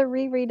time for another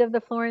reread of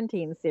the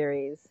Florentine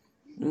series.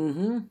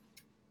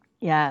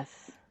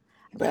 Yes.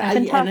 But I've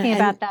been talking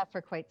about that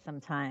for quite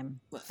some time,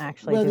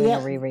 actually, doing a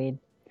reread.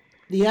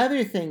 The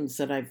other things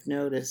that I've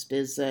noticed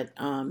is that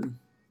when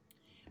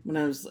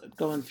I was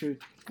going through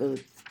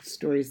the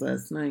stories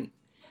last night,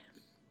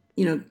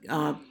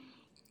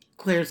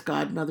 Claire's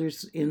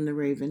godmother's in The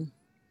Raven.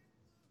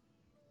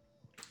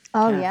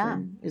 Oh,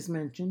 Catherine is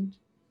mentioned.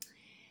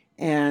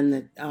 And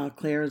that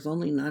Claire is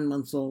only 9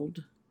 months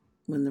old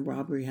when the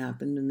robbery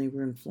happened and they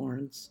were in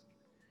Florence.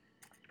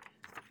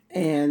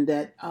 And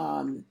that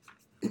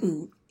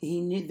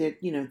he knew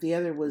that, the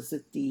other was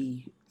that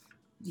he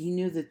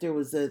knew that there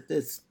was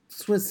this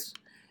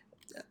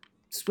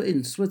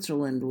in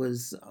Switzerland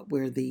was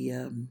where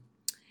the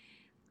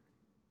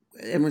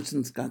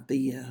Emerson's got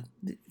the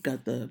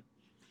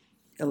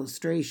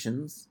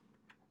illustrations.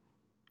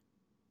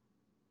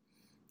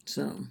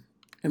 So,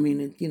 I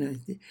mean,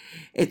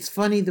 it's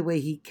funny the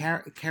way he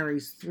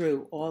carries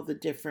through all the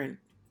different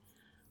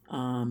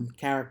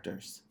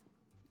characters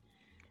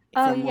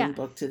from one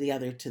book to the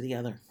other.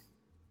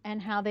 And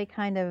how they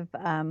kind of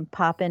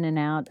pop in and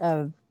out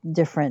of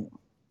different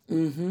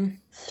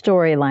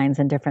storylines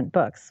in different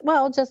books.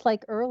 Well, just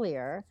like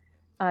earlier,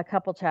 a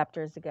couple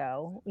chapters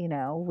ago,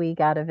 we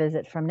got a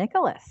visit from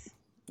Nicholas.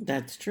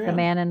 That's true. The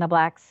man in the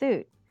black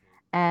suit.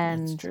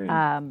 And, that's true.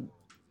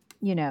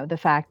 The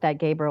fact that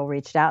Gabriel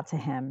reached out to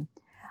him.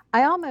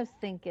 I almost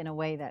think in a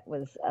way that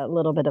was a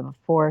little bit of a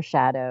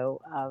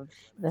foreshadow of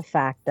the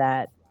fact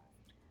that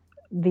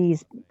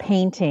these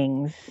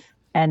paintings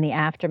and the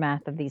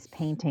aftermath of these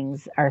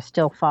paintings are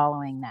still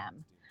following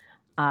them.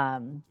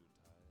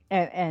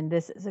 and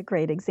this is a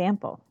great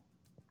example.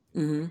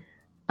 Mm-hmm.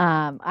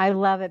 I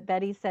love it.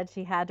 Betty said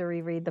she had to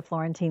reread the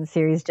Florentine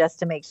series just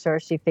to make sure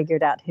she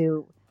figured out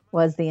who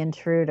was the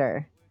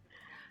intruder.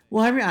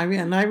 Well,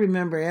 I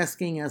remember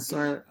asking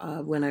SR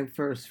when I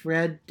first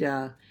read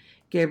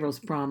Gabriel's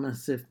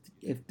Promise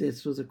if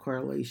this was a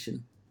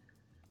correlation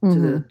to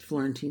the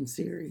Florentine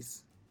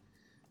series,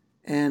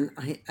 and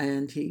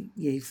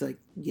he's like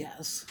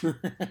yes,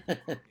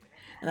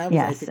 and I was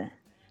I think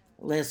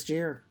last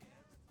year.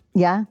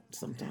 Yeah.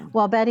 Sometime.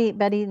 Well, Betty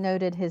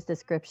noted his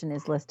description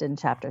is listed in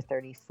chapter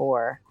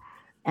 34.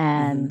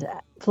 And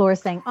Flora's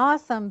saying,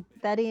 awesome,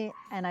 Betty.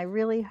 And I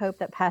really hope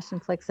that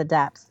Passionflix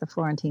adapts the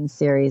Florentine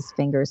series.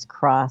 Fingers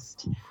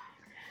crossed.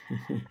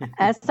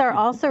 SR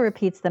also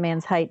repeats the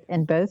man's height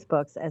in both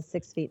books as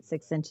 6 feet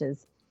 6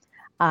 inches.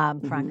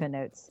 Franco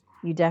notes,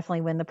 you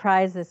definitely win the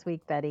prize this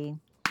week, Betty.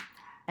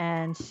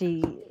 And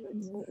she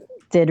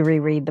did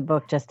reread the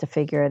book just to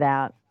figure it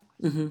out.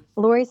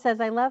 Lori says,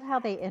 I love how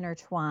they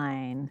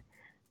intertwine.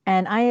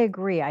 And I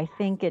agree. I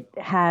think it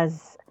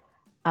has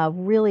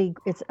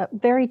it's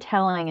very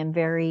telling and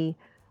very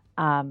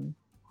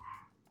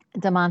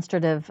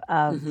demonstrative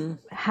of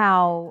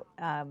how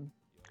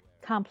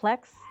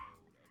complex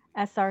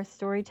SR's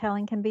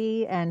storytelling can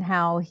be and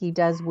how he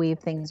does weave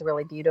things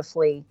really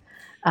beautifully.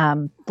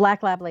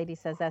 Black Lab Lady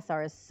says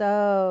SR is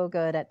so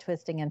good at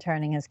twisting and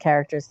turning his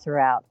characters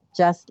throughout.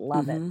 Just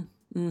love it.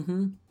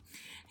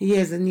 He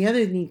is, and the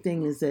other neat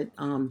thing is that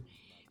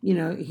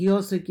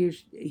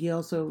he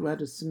also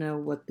let us know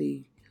what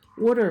the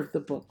order of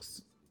the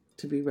books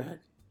to be read.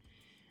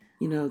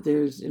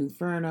 There's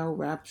Inferno,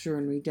 Rapture,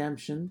 and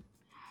Redemption,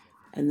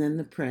 and then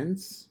The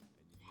Prince,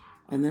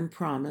 and then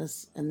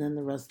Promise, and then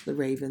the rest, The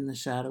Raven, The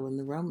Shadow, and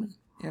The Roman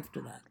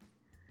after that.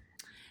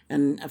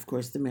 And, of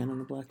course, The Man in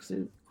the Black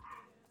Suit.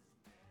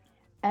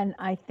 And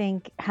I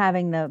think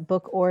having the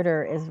book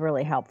order is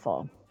really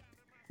helpful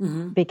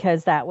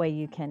because that way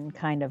you can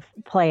kind of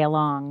play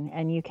along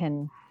and you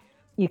can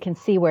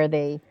see where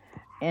they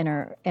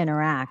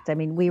interact. I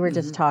mean, we were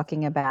just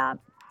talking about,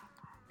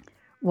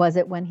 was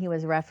it when he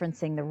was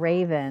referencing the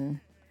Raven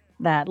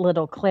that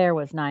little Claire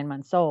was 9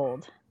 months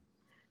old?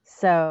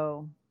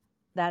 So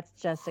that's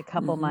just a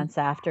couple months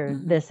after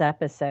this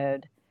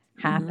episode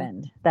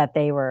happened that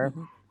they were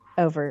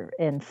over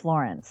in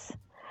Florence.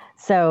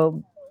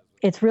 So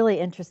it's really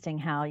interesting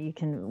how you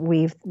can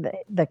weave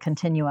the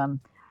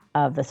continuum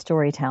of the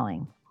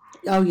storytelling.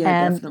 Oh,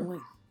 yeah, definitely.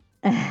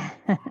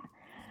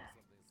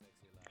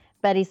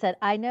 Betty said,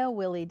 I know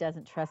Willie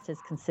doesn't trust his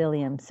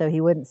concilium, so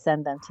he wouldn't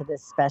send them to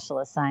this special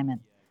assignment.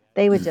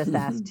 They would just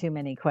ask too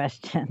many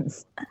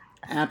questions.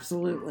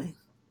 Absolutely.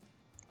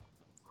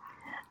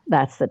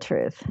 That's the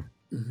truth.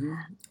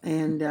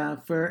 And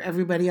for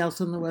everybody else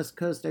on the West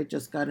Coast, I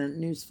just got a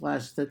news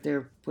flash that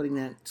they're putting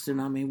that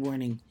tsunami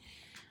warning.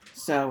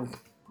 So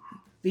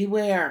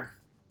beware,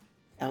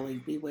 Ellie,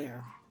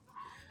 beware.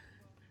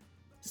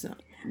 So,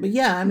 but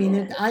yeah, I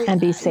mean, and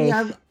be safe.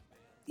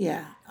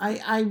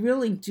 I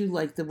really do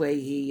like the way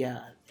he,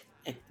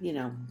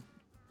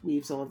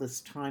 weaves all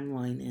this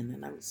timeline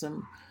in, and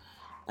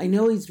I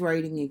know he's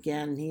writing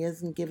again. He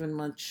hasn't given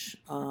much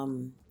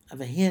of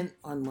a hint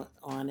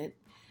on it,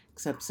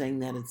 except saying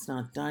that it's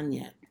not done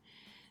yet,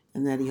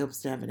 and that he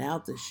hopes to have it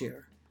out this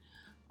year.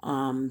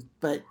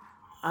 But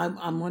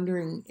I'm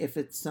wondering if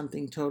it's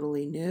something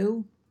totally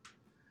new,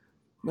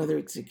 whether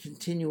it's a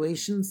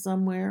continuation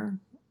somewhere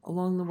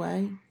along the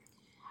way.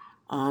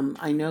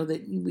 I know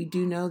that we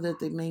do know that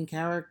the main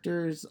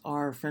characters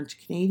are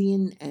French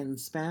Canadian and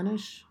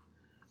Spanish.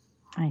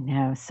 I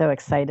know, so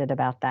excited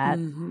about that.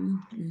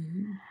 And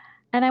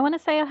I want to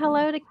say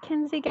hello to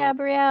Kinsey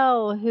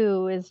Gabrielle,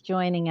 who is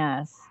joining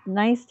us.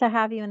 Nice to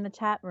have you in the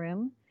chat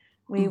room.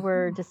 We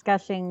were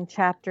discussing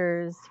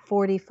chapters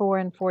 44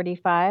 and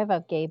 45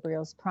 of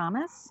Gabriel's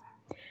Promise.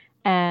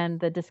 And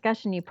the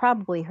discussion you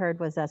probably heard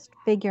was us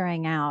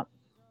figuring out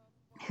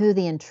who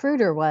the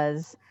intruder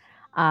was,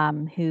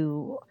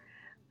 who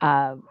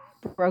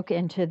broke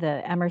into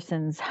the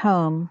Emerson's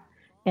home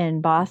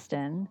in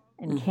Boston,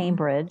 in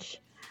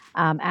Cambridge,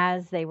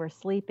 as they were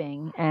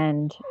sleeping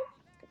and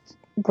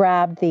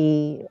grabbed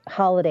the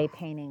holiday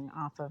painting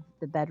off of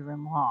the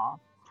bedroom wall.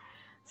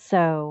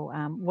 So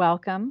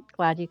welcome.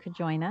 Glad you could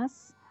join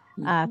us.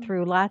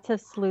 Through lots of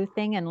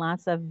sleuthing and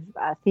lots of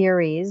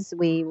theories,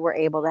 we were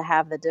able to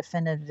have the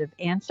definitive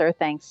answer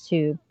thanks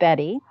to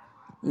Betty,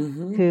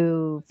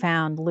 who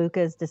found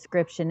Luca's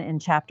description in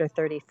chapter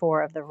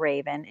 34 of The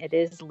Raven. It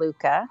is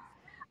Luca,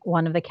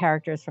 one of the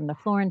characters from the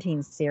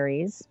Florentine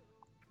series,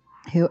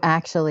 who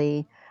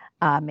actually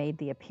made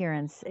the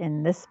appearance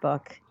in this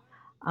book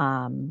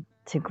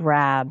to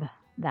grab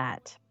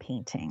that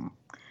painting.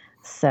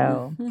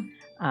 So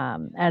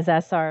as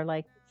SR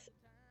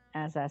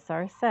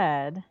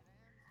said,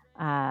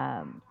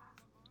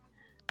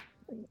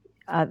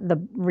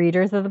 the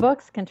readers of the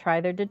books can try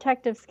their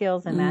detective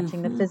skills in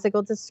matching the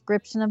physical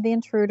description of the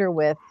intruder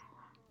with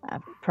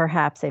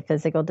perhaps a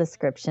physical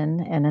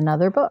description in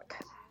another book.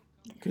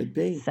 Could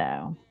be.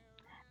 So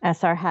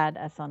SR had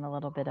us on a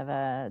little bit of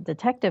a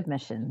detective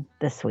mission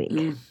this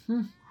week.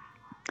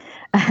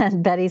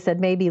 And Betty said,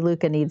 maybe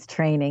Luca needs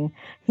training.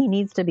 He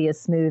needs to be a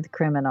smooth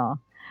criminal.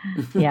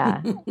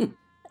 Yeah.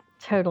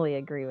 Totally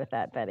agree with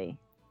that, Betty.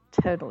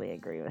 Totally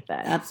agree with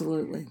that.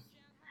 Absolutely.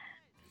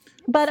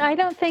 But I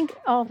don't think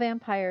all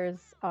vampires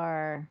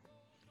are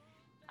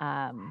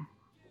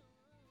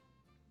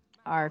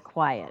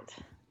quiet.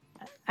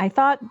 I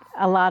thought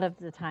a lot of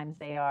the times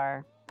they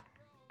are,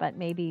 but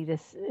maybe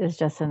this is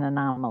just an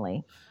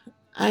anomaly.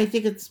 I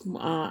think it's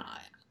well,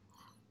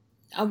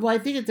 I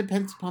think it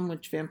depends upon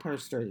which vampire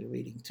story you're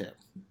reading too.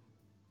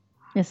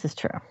 This is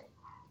true.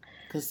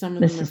 Because some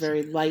of them are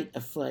very light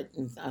afoot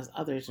and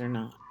others are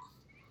not.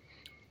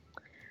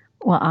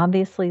 Well,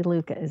 obviously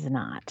Luca is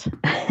not.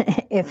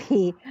 If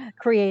he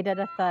created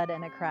a thud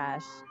and a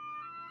crash.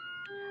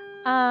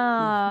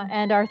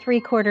 And our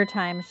 3/4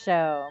 time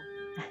show.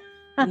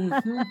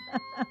 Mm-hmm.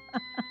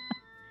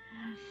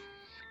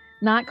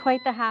 Not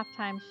quite the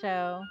halftime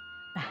show.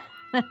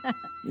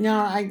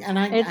 No,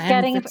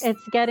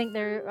 it's getting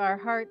there are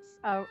hearts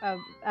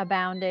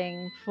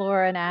abounding.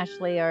 Flora and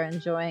Ashley are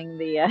enjoying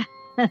the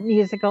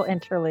musical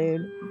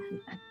interlude.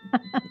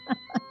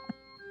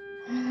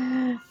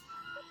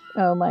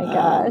 Oh my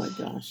gosh.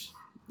 Oh my gosh.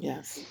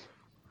 Yes.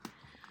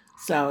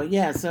 So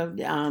yeah, I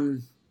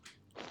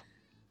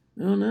don't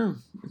know.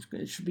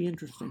 It should be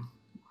interesting.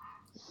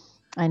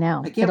 I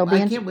know. I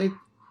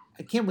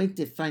can't wait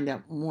to find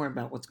out more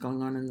about what's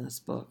going on in this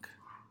book.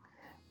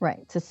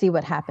 Right, to see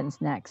what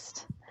happens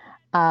next.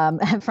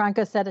 And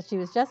Franco said that she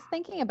was just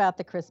thinking about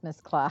the Christmas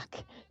clock,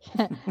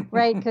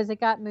 right? Because it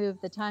got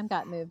moved. The time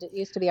got moved. It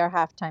used to be our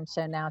halftime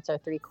show. Now it's our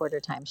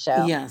 3/4 time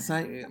show. Yes,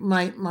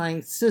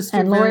 my sister.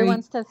 And Lori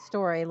wants the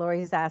story.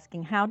 Lori's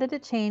asking, how did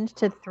it change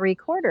to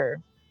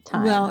 3/4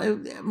 time? Well,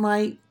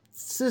 my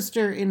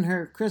sister, in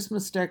her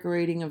Christmas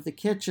decorating of the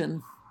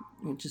kitchen,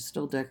 which is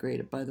still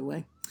decorated, by the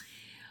way,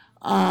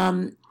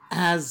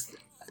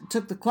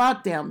 took the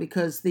clock down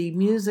because the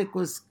music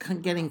was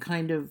getting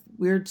kind of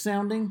weird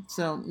sounding,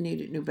 so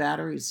needed new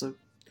batteries. So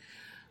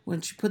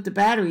when she put the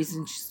batteries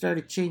in, she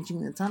started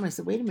changing the time. I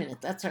said, wait a minute,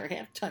 that's our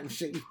halftime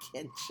show. You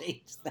can't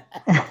change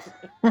that.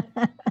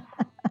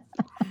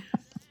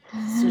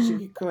 So she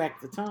could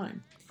correct the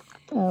time.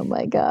 Oh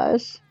my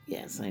gosh.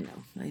 Yes, I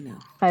know.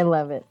 I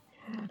love it.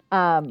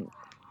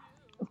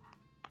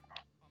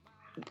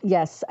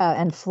 Yes,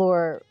 and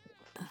Floor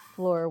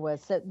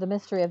was the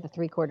mystery of the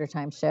 3/4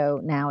 time show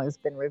now has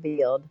been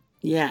revealed.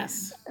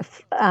 Yes.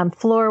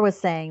 Floor was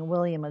saying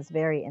William was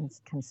very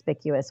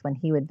inconspicuous when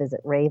he would visit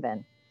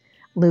Raven.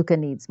 Luca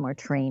needs more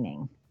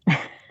training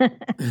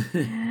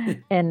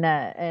in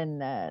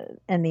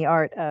the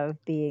art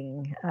of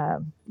being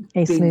a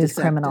smooth deceptive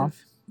criminal.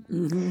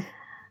 Mm-hmm.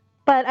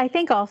 But I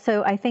think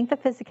the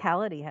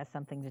physicality has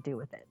something to do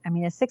with it. I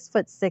mean, a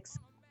 6'6"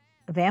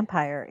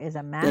 vampire is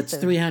a massive. That's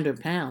 300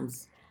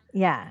 pounds.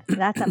 Yeah,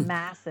 that's a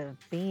massive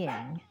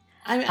being.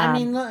 I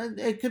mean,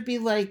 it could be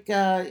like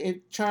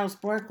Charles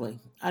Barkley.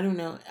 I don't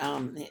know,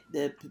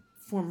 the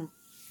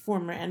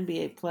former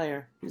NBA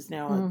player who's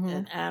now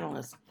an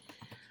analyst.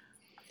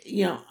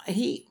 You know,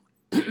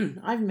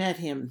 I've met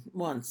him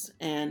once,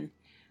 and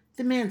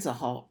the man's a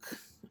Hulk.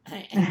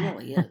 He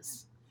really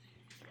is.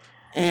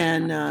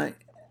 And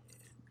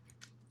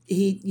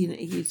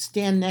you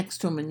stand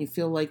next to him, and you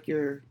feel like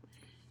you're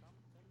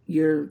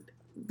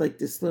like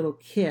this little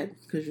kid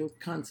because you're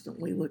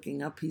constantly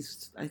looking up.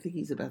 I think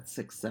he's about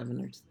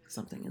 6'7" or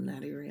something in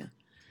that area,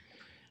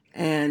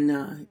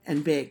 and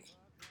big.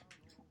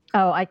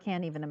 Oh, I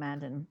can't even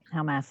imagine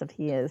how massive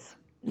he is.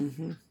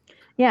 Mm-hmm.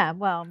 Yeah,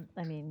 well,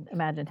 I mean,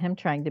 imagine him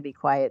trying to be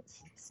quiet,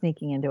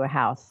 sneaking into a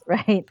house,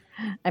 right?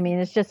 I mean,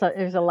 it's just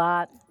there's a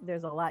lot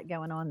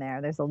going on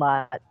there. There's a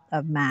lot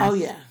of mass. Oh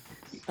yeah.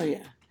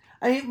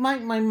 I mean,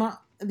 my mom.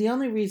 The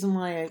only reason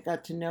why I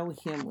got to know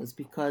him was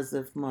because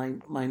of my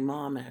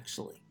mom,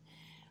 actually.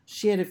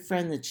 She had a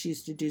friend that she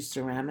used to do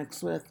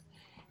ceramics with,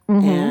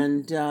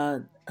 and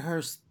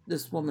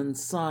this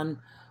woman's son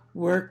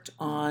worked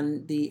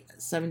on the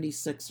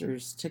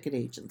 76ers ticket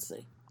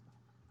agency.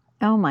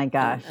 Oh my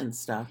gosh. And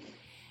stuff.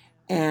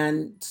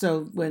 And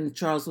so when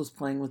Charles was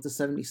playing with the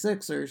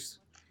 76ers,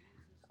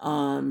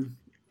 mom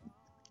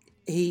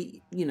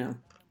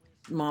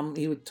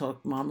would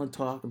talk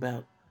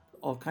about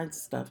all kinds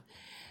of stuff.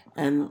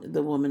 And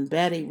the woman,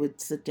 Betty,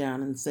 would sit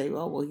down and say,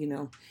 oh,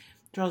 well,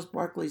 Charles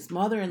Barkley's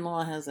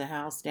mother-in-law has a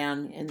house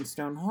down in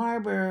Stone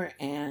Harbor.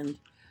 And,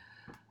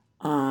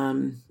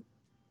 because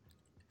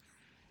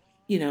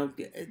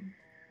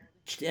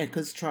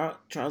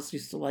Charles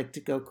used to like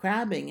to go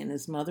crabbing, and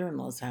his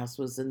mother-in-law's house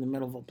was in the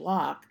middle of a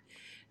block.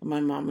 And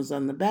my mom was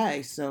on the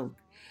bay. So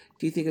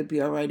do you think it'd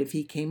be all right if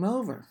he came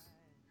over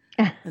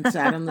and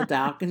sat on the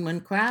dock and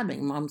went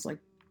crabbing? Mom's like,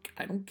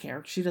 I don't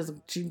care. She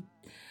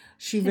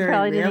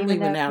very rarely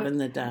went out in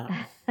the dock.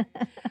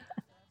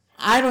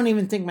 I don't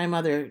even think my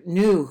mother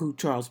knew who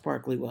Charles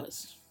Barkley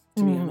was,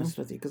 to be honest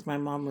with you, because my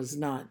mom was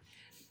not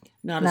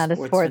a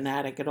sports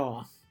fanatic at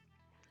all.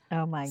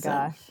 Oh my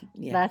gosh.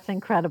 Yeah. That's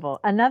incredible.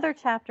 Another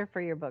chapter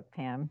for your book,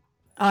 Pam.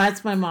 Oh,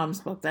 that's my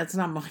mom's book. That's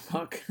not my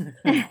book.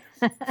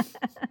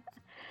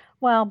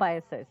 Well, by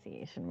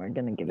association, we're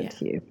going to give it Yeah.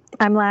 to you.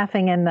 I'm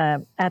laughing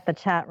at the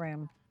chat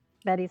room.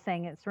 Betty's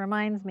saying it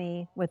reminds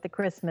me with the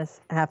Christmas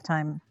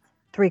halftime,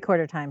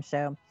 three-quarter time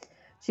show.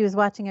 She was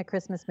watching a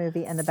Christmas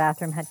movie and the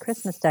bathroom had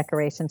Christmas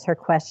decorations. Her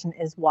question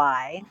is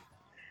why?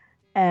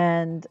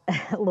 And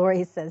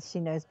Lori says she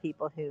knows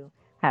people who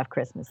have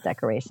Christmas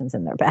decorations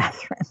in their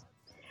bathroom.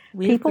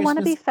 We have People want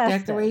to be Christmas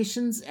festive.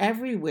 decorations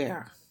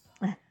everywhere.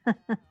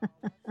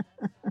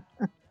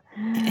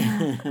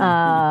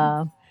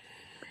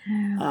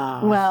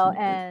 Well,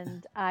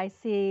 and I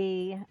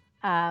see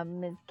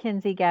Ms.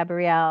 Kinsey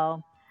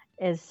Gabrielle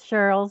is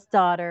Cheryl's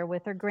daughter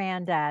with her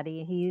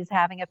granddaddy. He's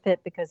having a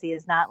fit because he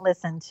has not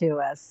listened to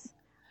us.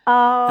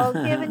 Oh,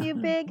 giving you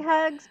big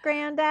hugs,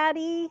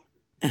 granddaddy.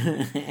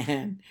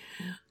 And,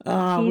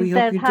 He we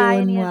says hope you're hi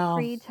and doing he has well.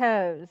 3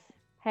 toes.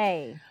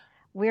 Hey,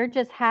 we're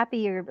just happy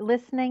you're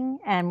listening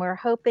and we're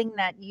hoping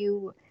that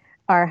you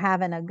are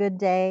having a good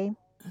day.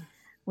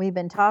 We've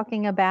been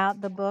talking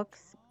about the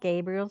books,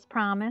 Gabriel's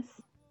Promise,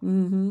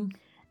 Mm-hmm.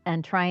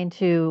 and trying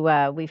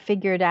to, we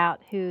figured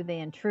out who the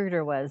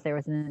intruder was. There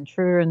was an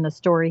intruder in the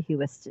story who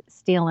was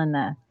stealing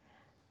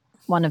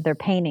one of their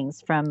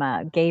paintings from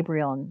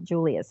Gabriel and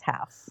Julia's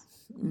house.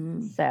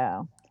 Mm.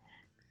 So,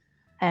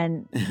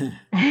 and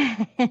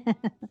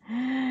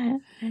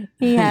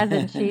he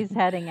hasn't. She's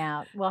heading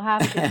out. Well,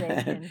 have a good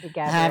day, Kinsey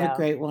Gabrielle. Have a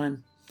great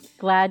one.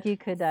 Glad you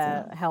could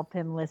help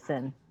him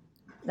listen.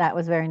 That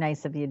was very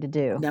nice of you to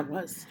do. That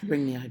was to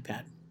bring the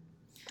iPad.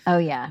 Oh,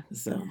 yeah.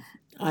 So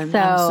I'm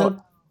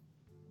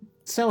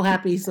so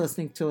happy he's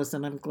listening to us,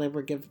 and I'm glad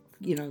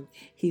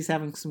he's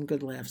having some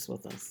good laughs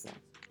with us.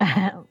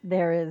 So.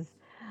 There is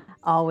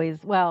always,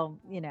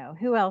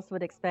 who else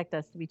would expect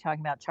us to be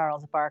talking about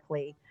Charles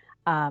Barkley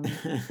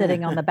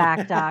sitting on the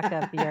back dock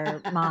of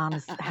your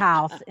mom's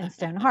house in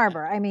Stone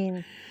Harbor? I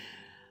mean,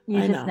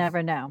 you just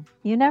never know.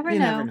 You never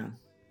know.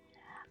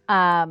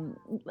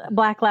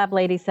 Black Lab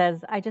Lady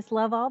says, I just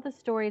love all the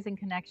stories and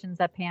connections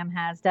that Pam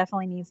has.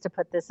 Definitely needs to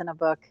put this in a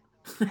book.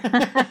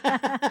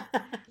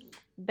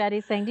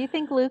 Betty's saying, do you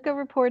think Luca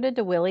reported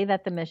to Willie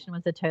that the mission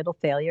was a total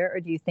failure, or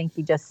do you think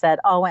he just said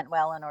all went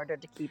well in order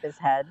to keep his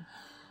head?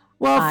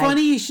 Well,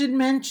 funny you should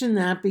mention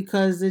that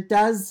because it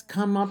does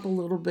come up a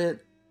little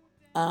bit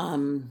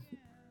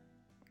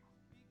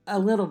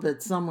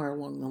somewhere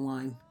along the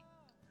line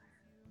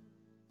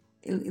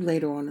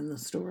later on in the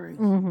story.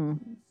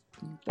 Mm-hmm.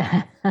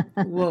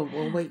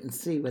 We'll wait and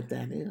see what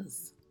that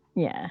is.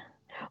 Yeah.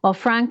 Well,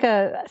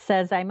 Franca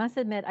says, I must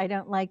admit, I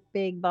don't like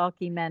big,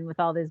 bulky men with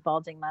all those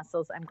bulging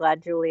muscles. I'm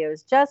glad Julio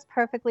is just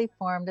perfectly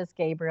formed as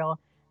Gabriel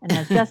and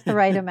has just the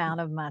right amount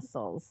of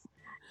muscles.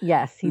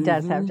 Yes, he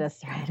does have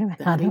just the right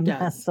amount of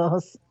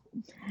muscles.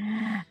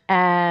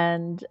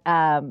 And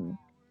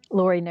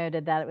Lori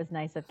noted that it was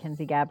nice of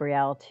Kinsey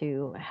Gabrielle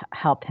to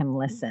help him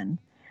listen.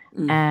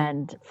 Mm.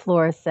 And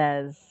Flora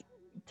says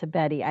to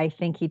Betty, I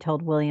think he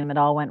told William it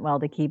all went well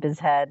to keep his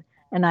head.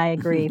 And I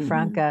agree,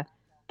 Franca.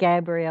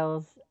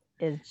 Gabriel's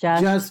is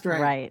just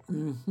right.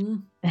 Mm-hmm.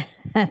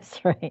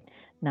 That's right.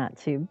 Not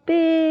too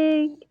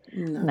big,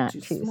 not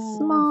too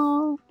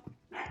small,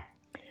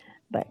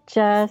 but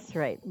just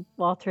right.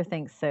 Walter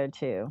thinks so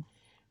too.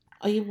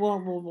 Well,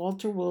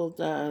 Walter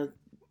will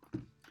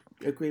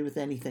agree with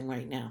anything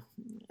right now,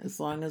 as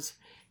long as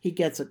he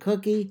gets a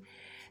cookie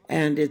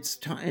and it's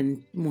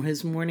and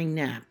his morning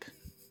nap.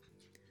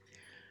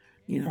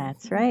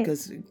 That's right.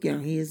 Because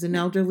he is an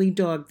elderly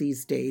dog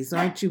these days,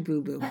 aren't you,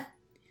 Boo Boo?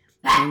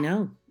 I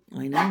know.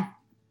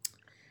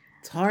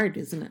 It's hard,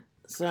 isn't it?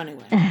 So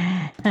anyway.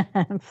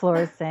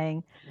 Flora's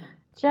saying,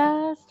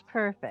 just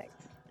perfect.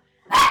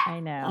 I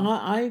know.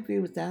 I agree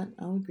with that.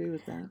 I'll agree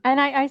with that. And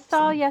I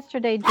saw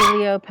yesterday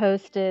Julio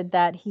posted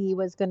that he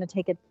was going to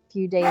take a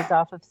few days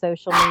off of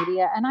social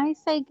media. And I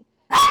say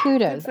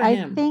kudos.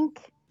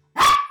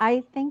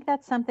 I think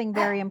that's something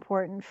very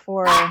important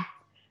for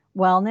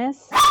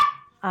wellness,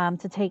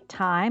 to take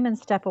time and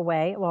step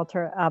away.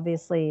 Walter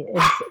obviously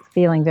is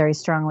feeling very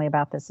strongly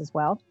about this as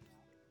well.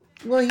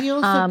 Well, he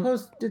also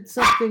posted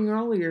something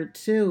earlier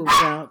too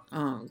about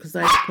because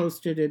I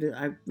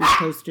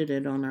reposted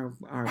it on our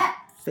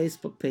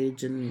Facebook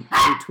page and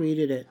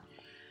retweeted it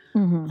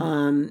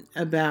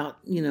about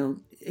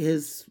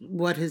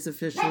what his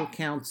official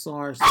accounts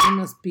are. So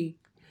he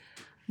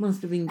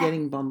must have been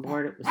getting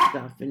bombarded with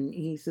stuff. And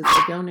he says,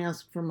 I don't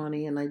ask for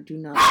money and I do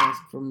not ask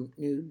for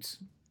nudes.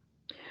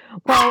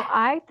 Well,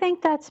 I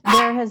think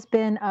there has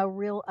been a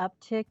real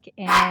uptick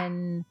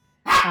in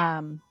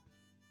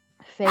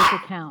fake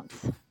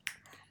accounts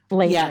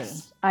lately.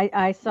 Yes.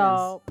 I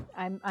saw.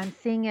 Yes. I'm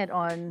seeing it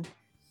on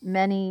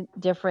many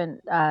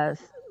different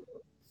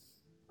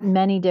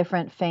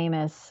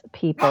famous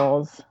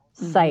people's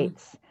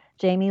sites.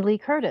 Jamie Lee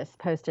Curtis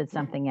posted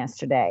something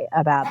yesterday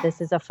about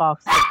this is a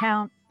false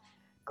account.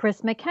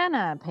 Chris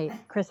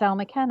L.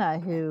 McKenna,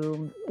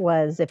 who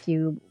was, if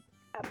you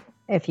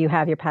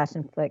have your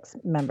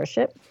PassionFlix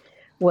membership,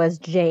 was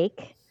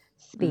Jake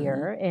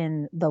Spear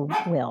in the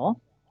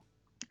will.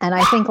 And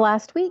I think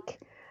last week,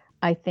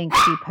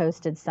 he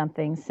posted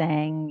something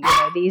saying,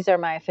 these are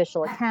my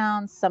official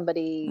accounts.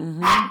 Somebody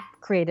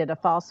created a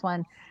false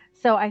one.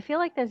 So I feel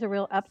like there's a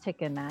real uptick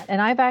in that.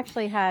 And I've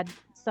actually had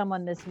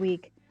someone this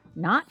week,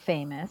 not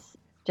famous,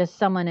 just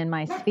someone in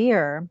my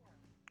sphere.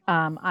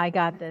 I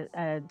got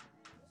a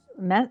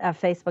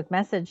Facebook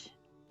message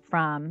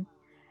from,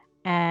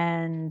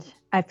 and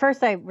at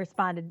first I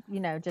responded,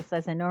 just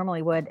as I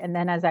normally would. And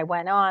then as I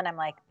went on, I'm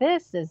like,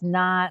 this is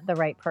not the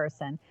right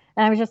person.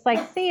 And I was just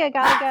like, see, I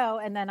gotta go.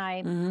 And then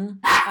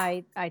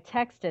I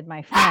texted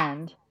my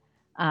friend,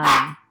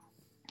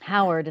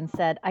 Howard, and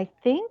said, I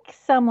think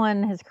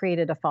someone has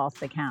created a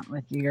false account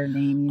with your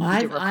name. You need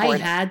to report I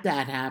it. had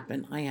that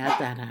happen.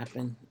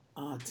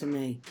 To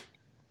me.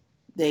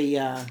 They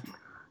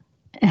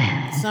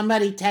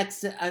somebody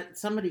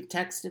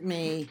texted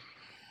me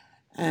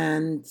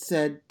and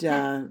said,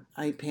 Pam,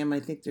 I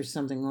think there's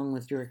something wrong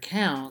with your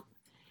account.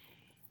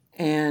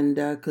 And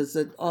because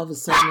all of a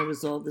sudden there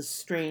was all this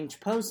strange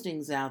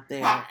postings out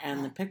there,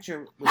 and the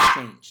picture was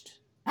changed.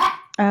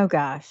 Oh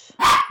gosh,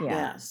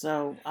 yeah.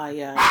 So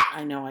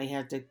I know I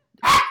had to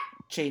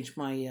change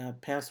my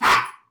password.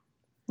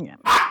 Yeah.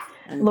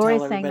 And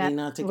Lori's tell saying everybody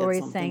that not to get Lori's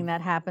something. saying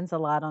that happens a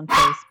lot on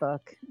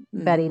Facebook.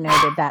 Betty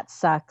noted that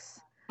sucks.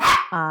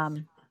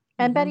 And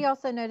Betty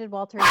also noted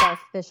Walter is our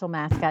official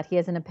mascot. He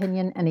has an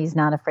opinion and he's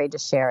not afraid to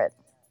share it.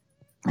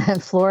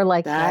 And Flora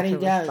likes that Walter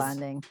he does.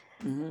 responding.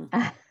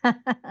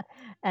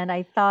 And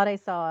I thought I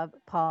saw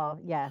Paul,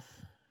 yes.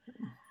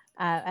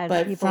 As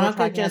but people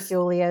Franca were talking about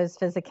Julio's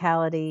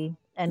physicality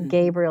and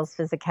Gabriel's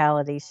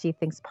physicality, she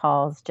thinks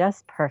Paul's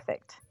just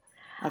perfect.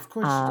 Of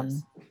course she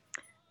does.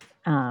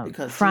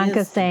 Because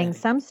Franca's saying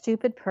some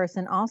stupid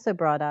person also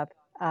brought up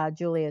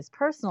Julia's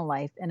personal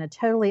life in a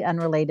totally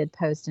unrelated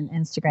post on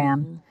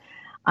Instagram,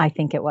 I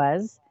think it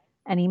was.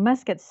 And he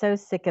must get so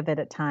sick of it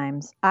at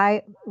times.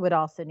 I would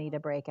also need a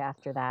break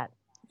after that.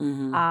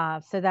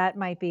 So that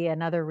might be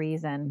another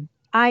reason.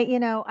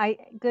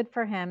 Good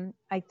for him.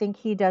 I think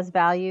he does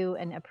value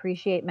and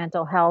appreciate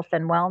mental health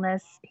and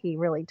wellness. He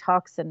really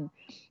talks and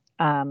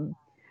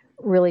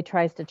really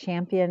tries to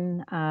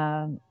champion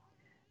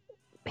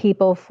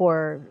people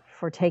for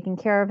taking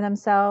care of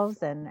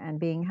themselves and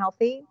being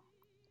healthy.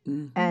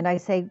 And I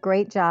say,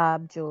 great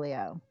job,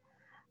 Julio,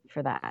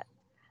 for that.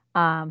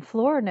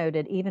 Flora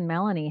noted even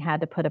Melanie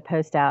had to put a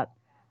post out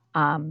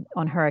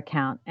on her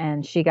account,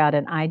 and she got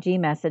an IG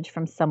message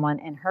from someone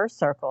in her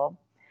circle,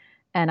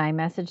 and I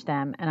messaged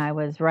them, and I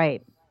was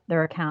right.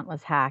 Their account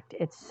was hacked.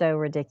 It's so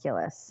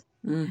ridiculous.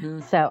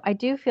 So I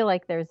do feel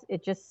like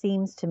it just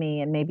seems to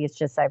me, and maybe it's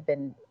just I've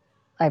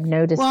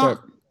noticed it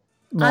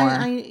more.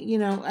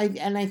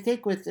 I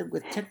think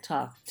with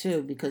TikTok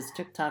too, because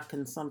TikTok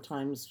can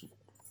sometimes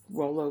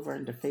roll over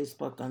into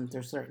Facebook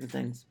under certain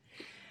things.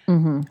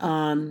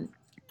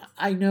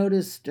 I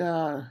noticed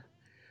there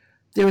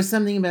was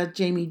something about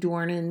Jamie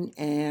Dornan,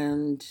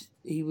 and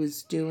it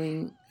was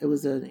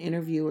an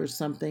interview or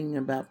something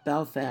about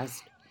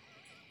Belfast,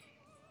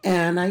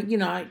 and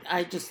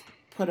I just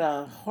put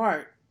a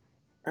heart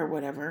or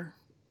whatever,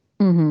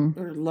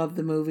 or love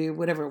the movie or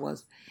whatever it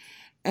was,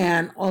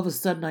 and all of a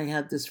sudden I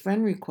had this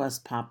friend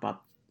request pop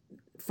up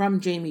from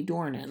Jamie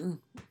Dornan.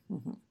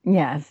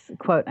 Yes,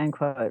 quote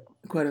unquote.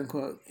 Quote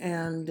unquote.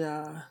 And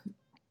I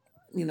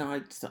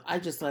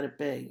just let it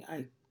be.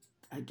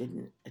 I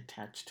didn't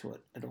attach to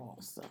it at all.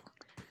 So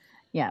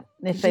yeah,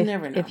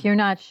 if you're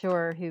not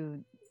sure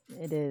who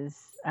it is,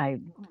 I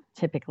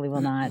typically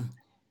will not.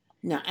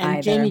 No, and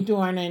either. Jamie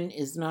Dornan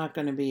is not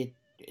going to be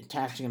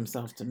attaching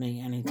himself to me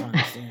anytime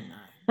soon.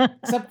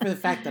 Except for the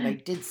fact that I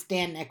did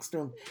stand next to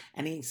him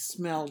and he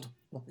smelled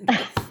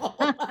wonderful.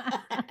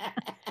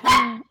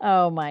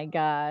 Oh my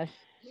gosh.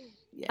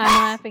 Yes,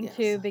 I'm laughing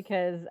too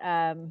because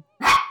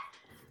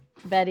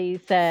Betty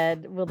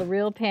said, will the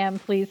real Pam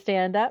please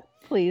stand up?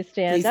 Please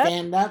stand up.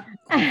 Stand up.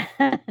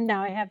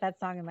 Now I have that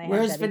song in my head.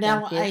 Where's Betty,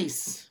 Vanilla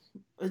Ice?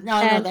 No,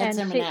 that's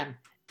Eminem.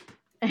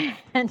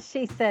 And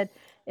she said,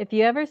 if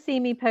you ever see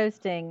me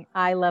posting,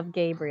 I love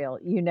Gabriel,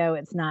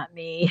 it's not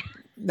me.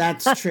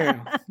 That's true.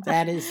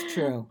 That is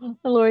true.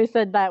 Lori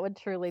said that would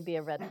truly be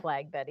a red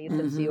flag, Betty,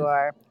 since you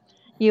are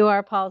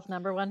Paul's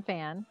 #1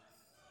 fan.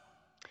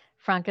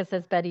 Franca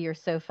says, Betty, you're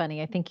so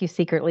funny. I think you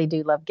secretly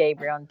do love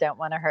Gabriel and don't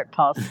want to hurt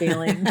Paul's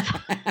feelings.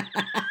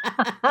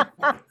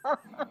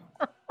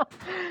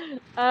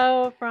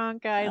 Oh,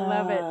 Franca, I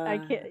love it. I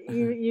can't.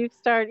 You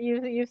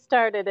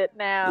started it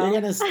now. You're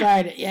gonna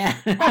start it, yeah.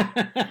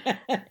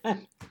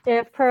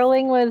 If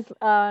Perling was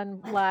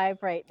on live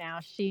right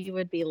now, she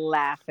would be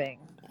laughing.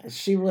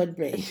 She would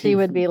be. She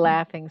would be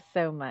laughing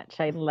so much.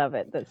 I love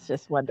it. That's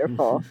just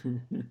wonderful.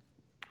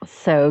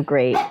 So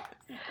great.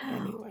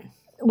 Anyway.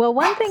 Well,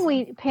 one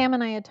thing Pam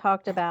and I had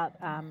talked about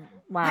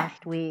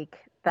last week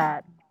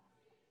that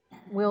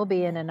will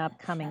be in an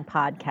upcoming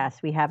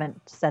podcast. We haven't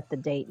set the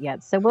date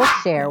yet, so we'll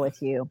share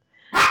with you.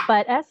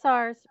 But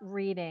SR's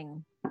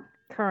reading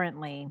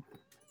currently,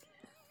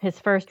 his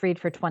first read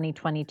for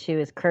 2022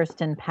 is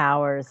Kirsten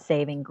Powers'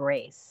 Saving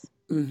Grace.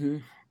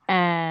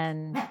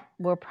 And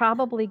we're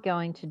probably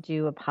going to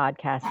do a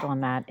podcast on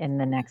that in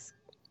the next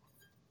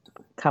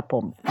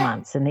couple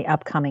months, in the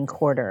upcoming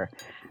quarter.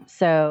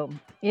 So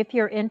if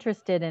you're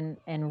interested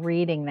in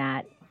reading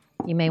that,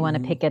 you may want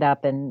to pick it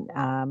up and,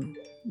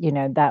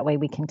 that way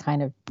we can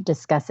kind of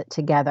discuss it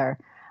together.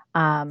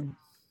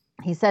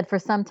 He said for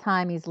some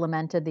time he's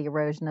lamented the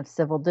erosion of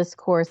civil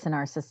discourse in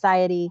our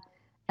society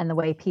and the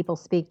way people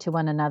speak to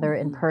one another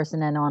in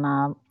person and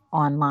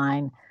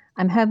online.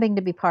 I'm hoping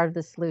to be part of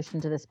the solution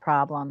to this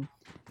problem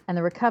and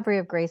the recovery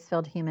of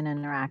grace-filled human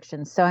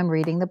interactions. So I'm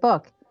reading the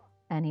book,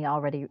 and he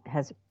already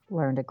has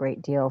learned a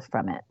great deal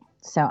from it.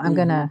 So I'm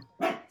going to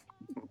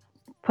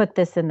put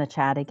this in the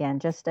chat again,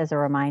 just as a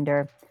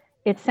reminder.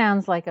 It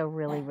sounds like a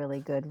really, really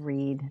good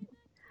read.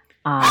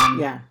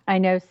 I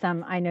know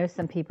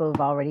some people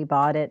who've already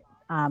bought it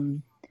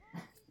and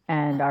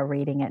are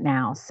reading it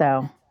now.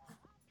 So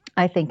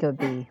I think it'll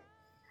be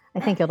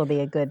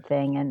a good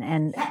thing.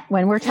 And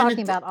when we're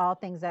talking about all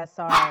things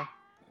SR,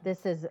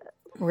 this is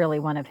really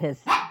one of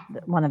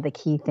the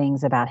key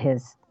things about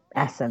his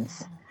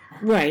essence.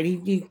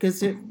 Right,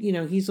 because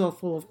he's all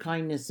full of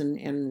kindness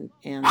and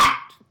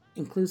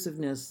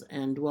inclusiveness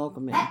and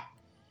welcoming.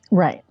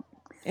 Right.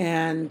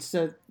 And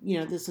so,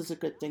 this is a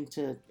good thing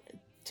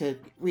to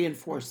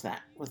reinforce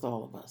that with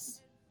all of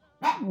us.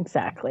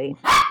 Exactly.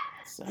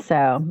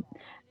 So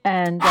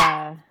and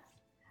I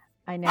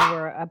know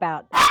we're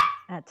about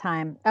at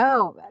time.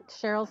 Oh,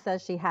 Cheryl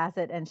says she has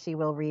it and she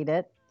will read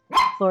it.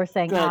 Floor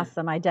saying, good.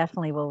 Awesome. I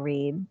definitely will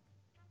read.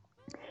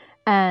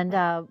 And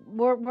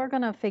we're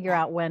going to figure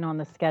out when on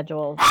the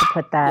schedule to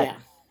put that,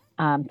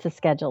 to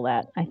schedule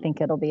that. I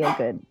think it'll be a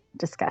good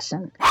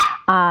discussion.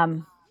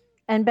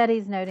 And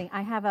Betty's noting,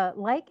 I have a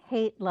like,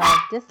 hate, love,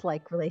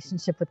 dislike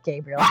relationship with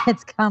Gabriel.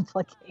 It's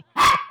complicated.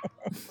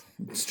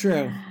 It's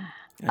true.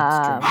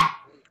 That's true.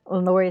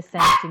 Well, Lori's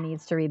saying she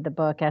needs to read the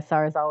book.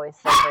 SR is always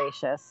so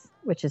gracious,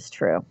 which is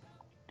true.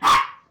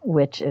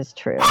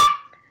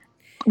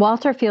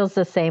 Walter feels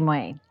the same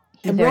way.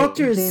 And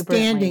Walter is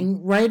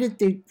standing right at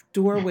the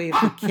doorway of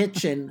the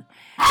kitchen,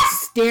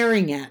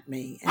 staring at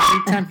me.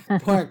 Every time he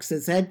barks,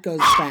 his head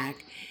goes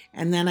back,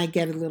 and then I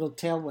get a little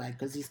tail wag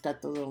because he's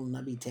got the little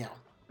nubby tail.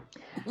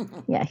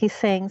 Yeah, he's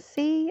saying,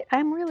 see,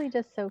 I'm really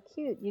just so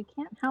cute. You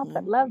can't help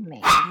but love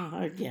me.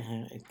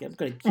 Yeah, I'm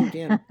going to cute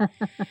him.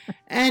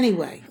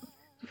 Anyway.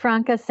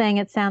 Franca's saying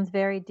it sounds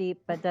very deep,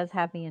 but does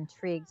have me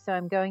intrigued. So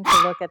I'm going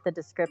to look at the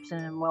description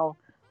and will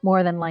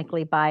more than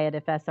likely buy it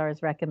if SR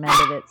has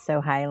recommended it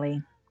so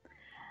highly.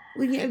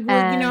 Well,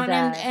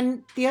 yeah,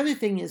 and the other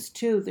thing is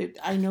too that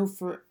I know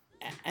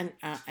and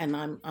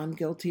I'm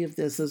guilty of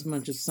this as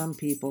much as some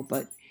people,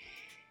 but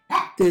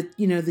the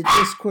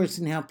discourse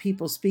and how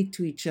people speak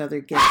to each other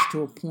gets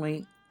to a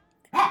point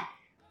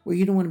where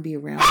you don't want to be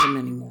around them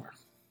anymore.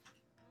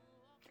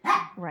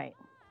 Right.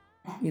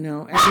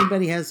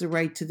 Everybody has the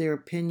right to their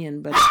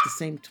opinion, but at the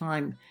same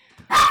time,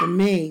 for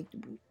me,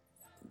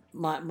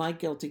 my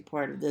guilty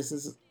part of this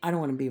is I don't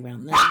want to be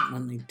around them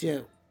when they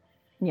do.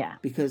 Yeah.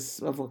 Because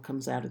of what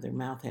comes out of their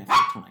mouth half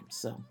the time.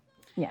 So.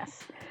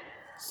 Yes.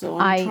 So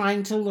I'm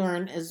trying to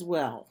learn as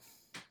well.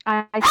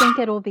 I think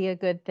it'll be a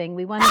good thing.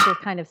 We wanted to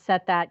kind of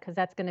set that because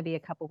that's going to be a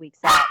couple weeks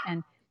out.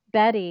 And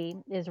Betty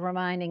is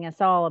reminding us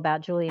all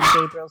about Julie and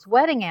Gabriel's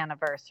wedding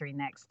anniversary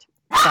next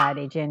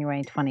Friday,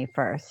 January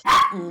 21st.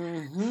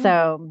 Mm-hmm.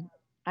 So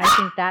I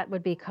think that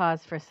would be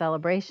cause for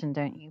celebration,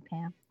 don't you,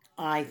 Pam?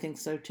 I think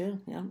so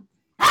too, yeah.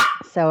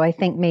 So I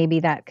think maybe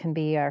that can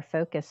be our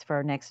focus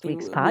for next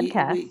week's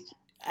podcast.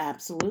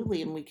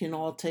 Absolutely, and we can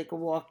all take a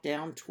walk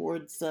down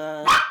towards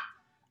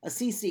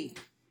Assisi.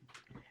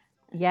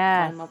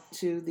 Yes. Climb up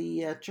to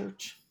the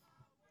church.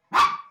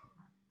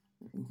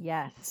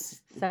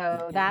 Yes.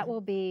 So that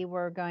will be,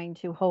 we're going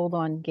to hold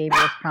on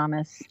Gabriel's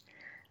promise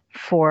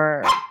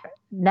for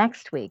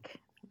next week.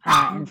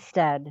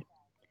 Instead,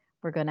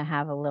 we're going to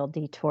have a little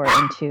detour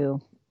into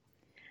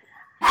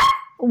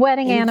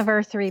wedding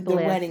anniversary bliss.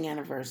 The wedding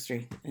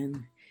anniversary.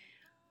 And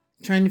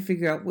trying to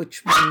figure out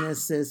which one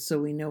this is so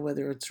we know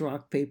whether it's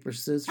rock, paper,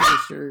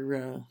 scissors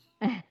or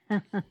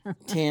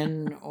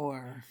tin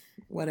or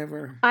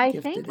whatever. I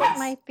think it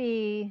might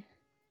be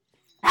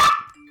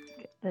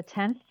the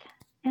 10th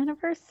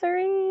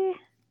anniversary.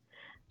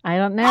 I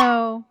don't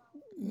know.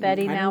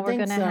 Betty, now we're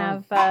going to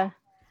have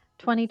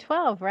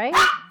 2012, right?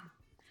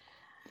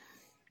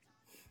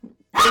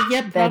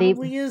 Yeah,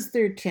 probably is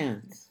their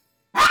 10th.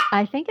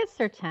 I think it's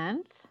their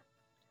 10th.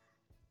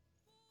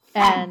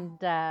 And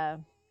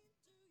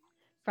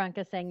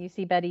Franca saying, you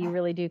see, Betty, you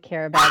really do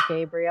care about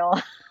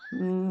Gabriel.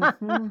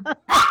 Mm-hmm.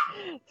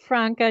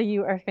 Franca,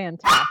 you are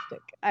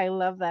fantastic. I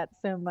love that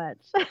so much.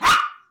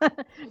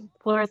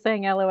 Flora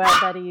saying, LOL,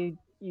 Betty,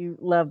 you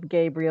love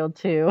Gabriel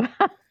too.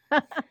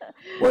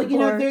 Well,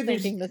 they're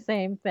thinking the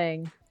same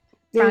thing.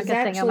 Franca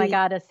saying, oh my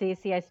God,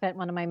 Assisi, I spent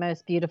one of my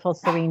most beautiful,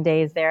 serene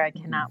days there. I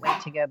cannot wait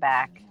to go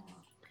back.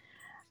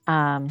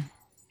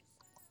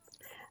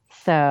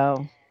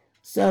 So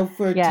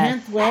for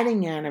 10th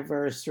wedding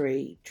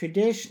anniversary,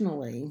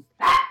 traditionally,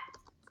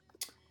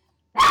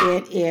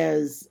 it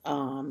is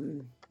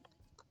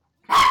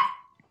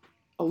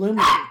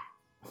aluminum.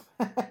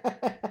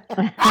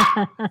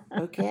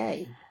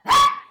 Okay.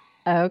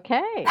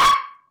 Okay.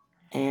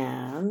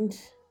 And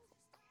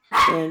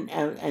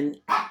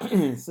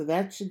and so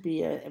that should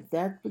be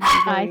that would be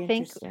very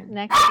interesting.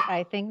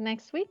 I think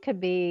next week could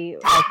be.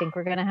 I think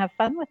we're going to have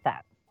fun with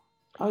that.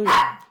 Oh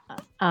yeah.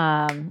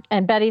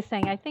 And Betty's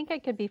saying, I think I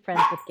could be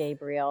friends with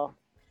Gabriel,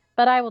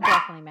 but I will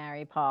definitely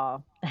marry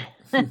Paul.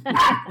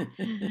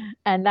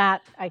 And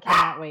that I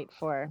cannot wait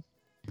for.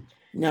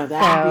 No,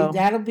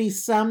 that'll be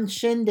some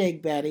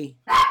shindig, Betty.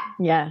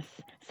 Yes.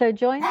 So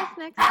join us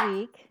next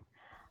week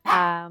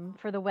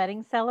for the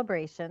wedding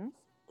celebration.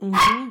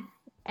 Mm-hmm.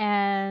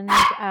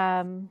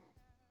 And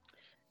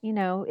you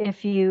know,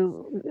 if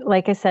you,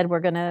 like I said, we're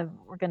gonna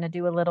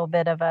do a little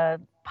bit of a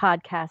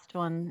podcast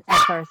on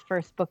SR's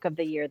first book of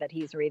the year that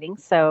he's reading.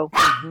 So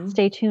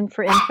stay tuned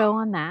for info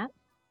on that.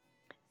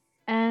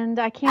 And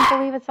I can't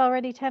believe it's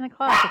already 10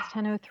 o'clock. It's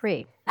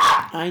 10:03.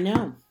 I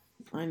know.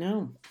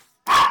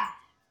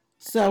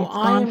 So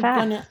I'm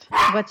gonna.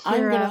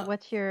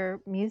 What's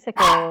your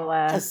musical?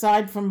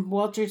 Aside from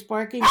Walter's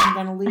Barking, I'm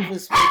gonna leave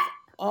us with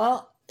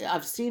all.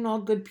 I've seen All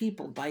Good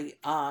People by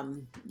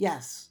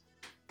Yes.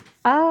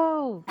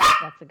 Oh,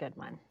 that's a good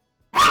one.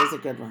 That is a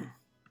good one.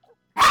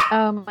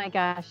 Oh my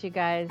gosh, you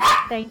guys.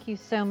 Thank you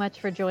so much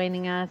for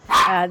joining us.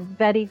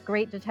 Betty,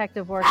 great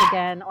detective work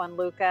again on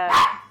Luca.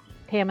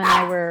 Pam and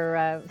I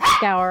were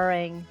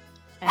scouring,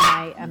 and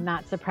I am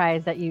not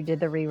surprised that you did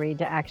the reread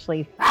to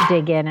actually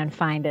dig in and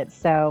find it.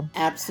 So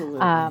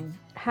absolutely.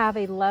 Have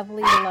a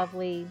lovely,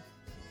 lovely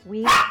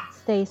week.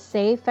 Stay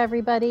safe,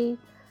 everybody.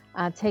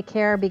 Take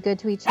care. Be good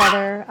to each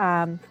other.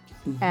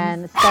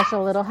 And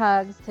special little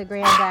hugs to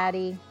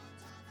Granddaddy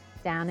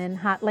down in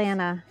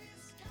Hotlanta.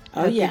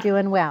 Hope you're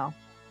doing well.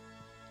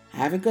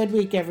 Have a good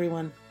week,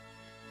 everyone.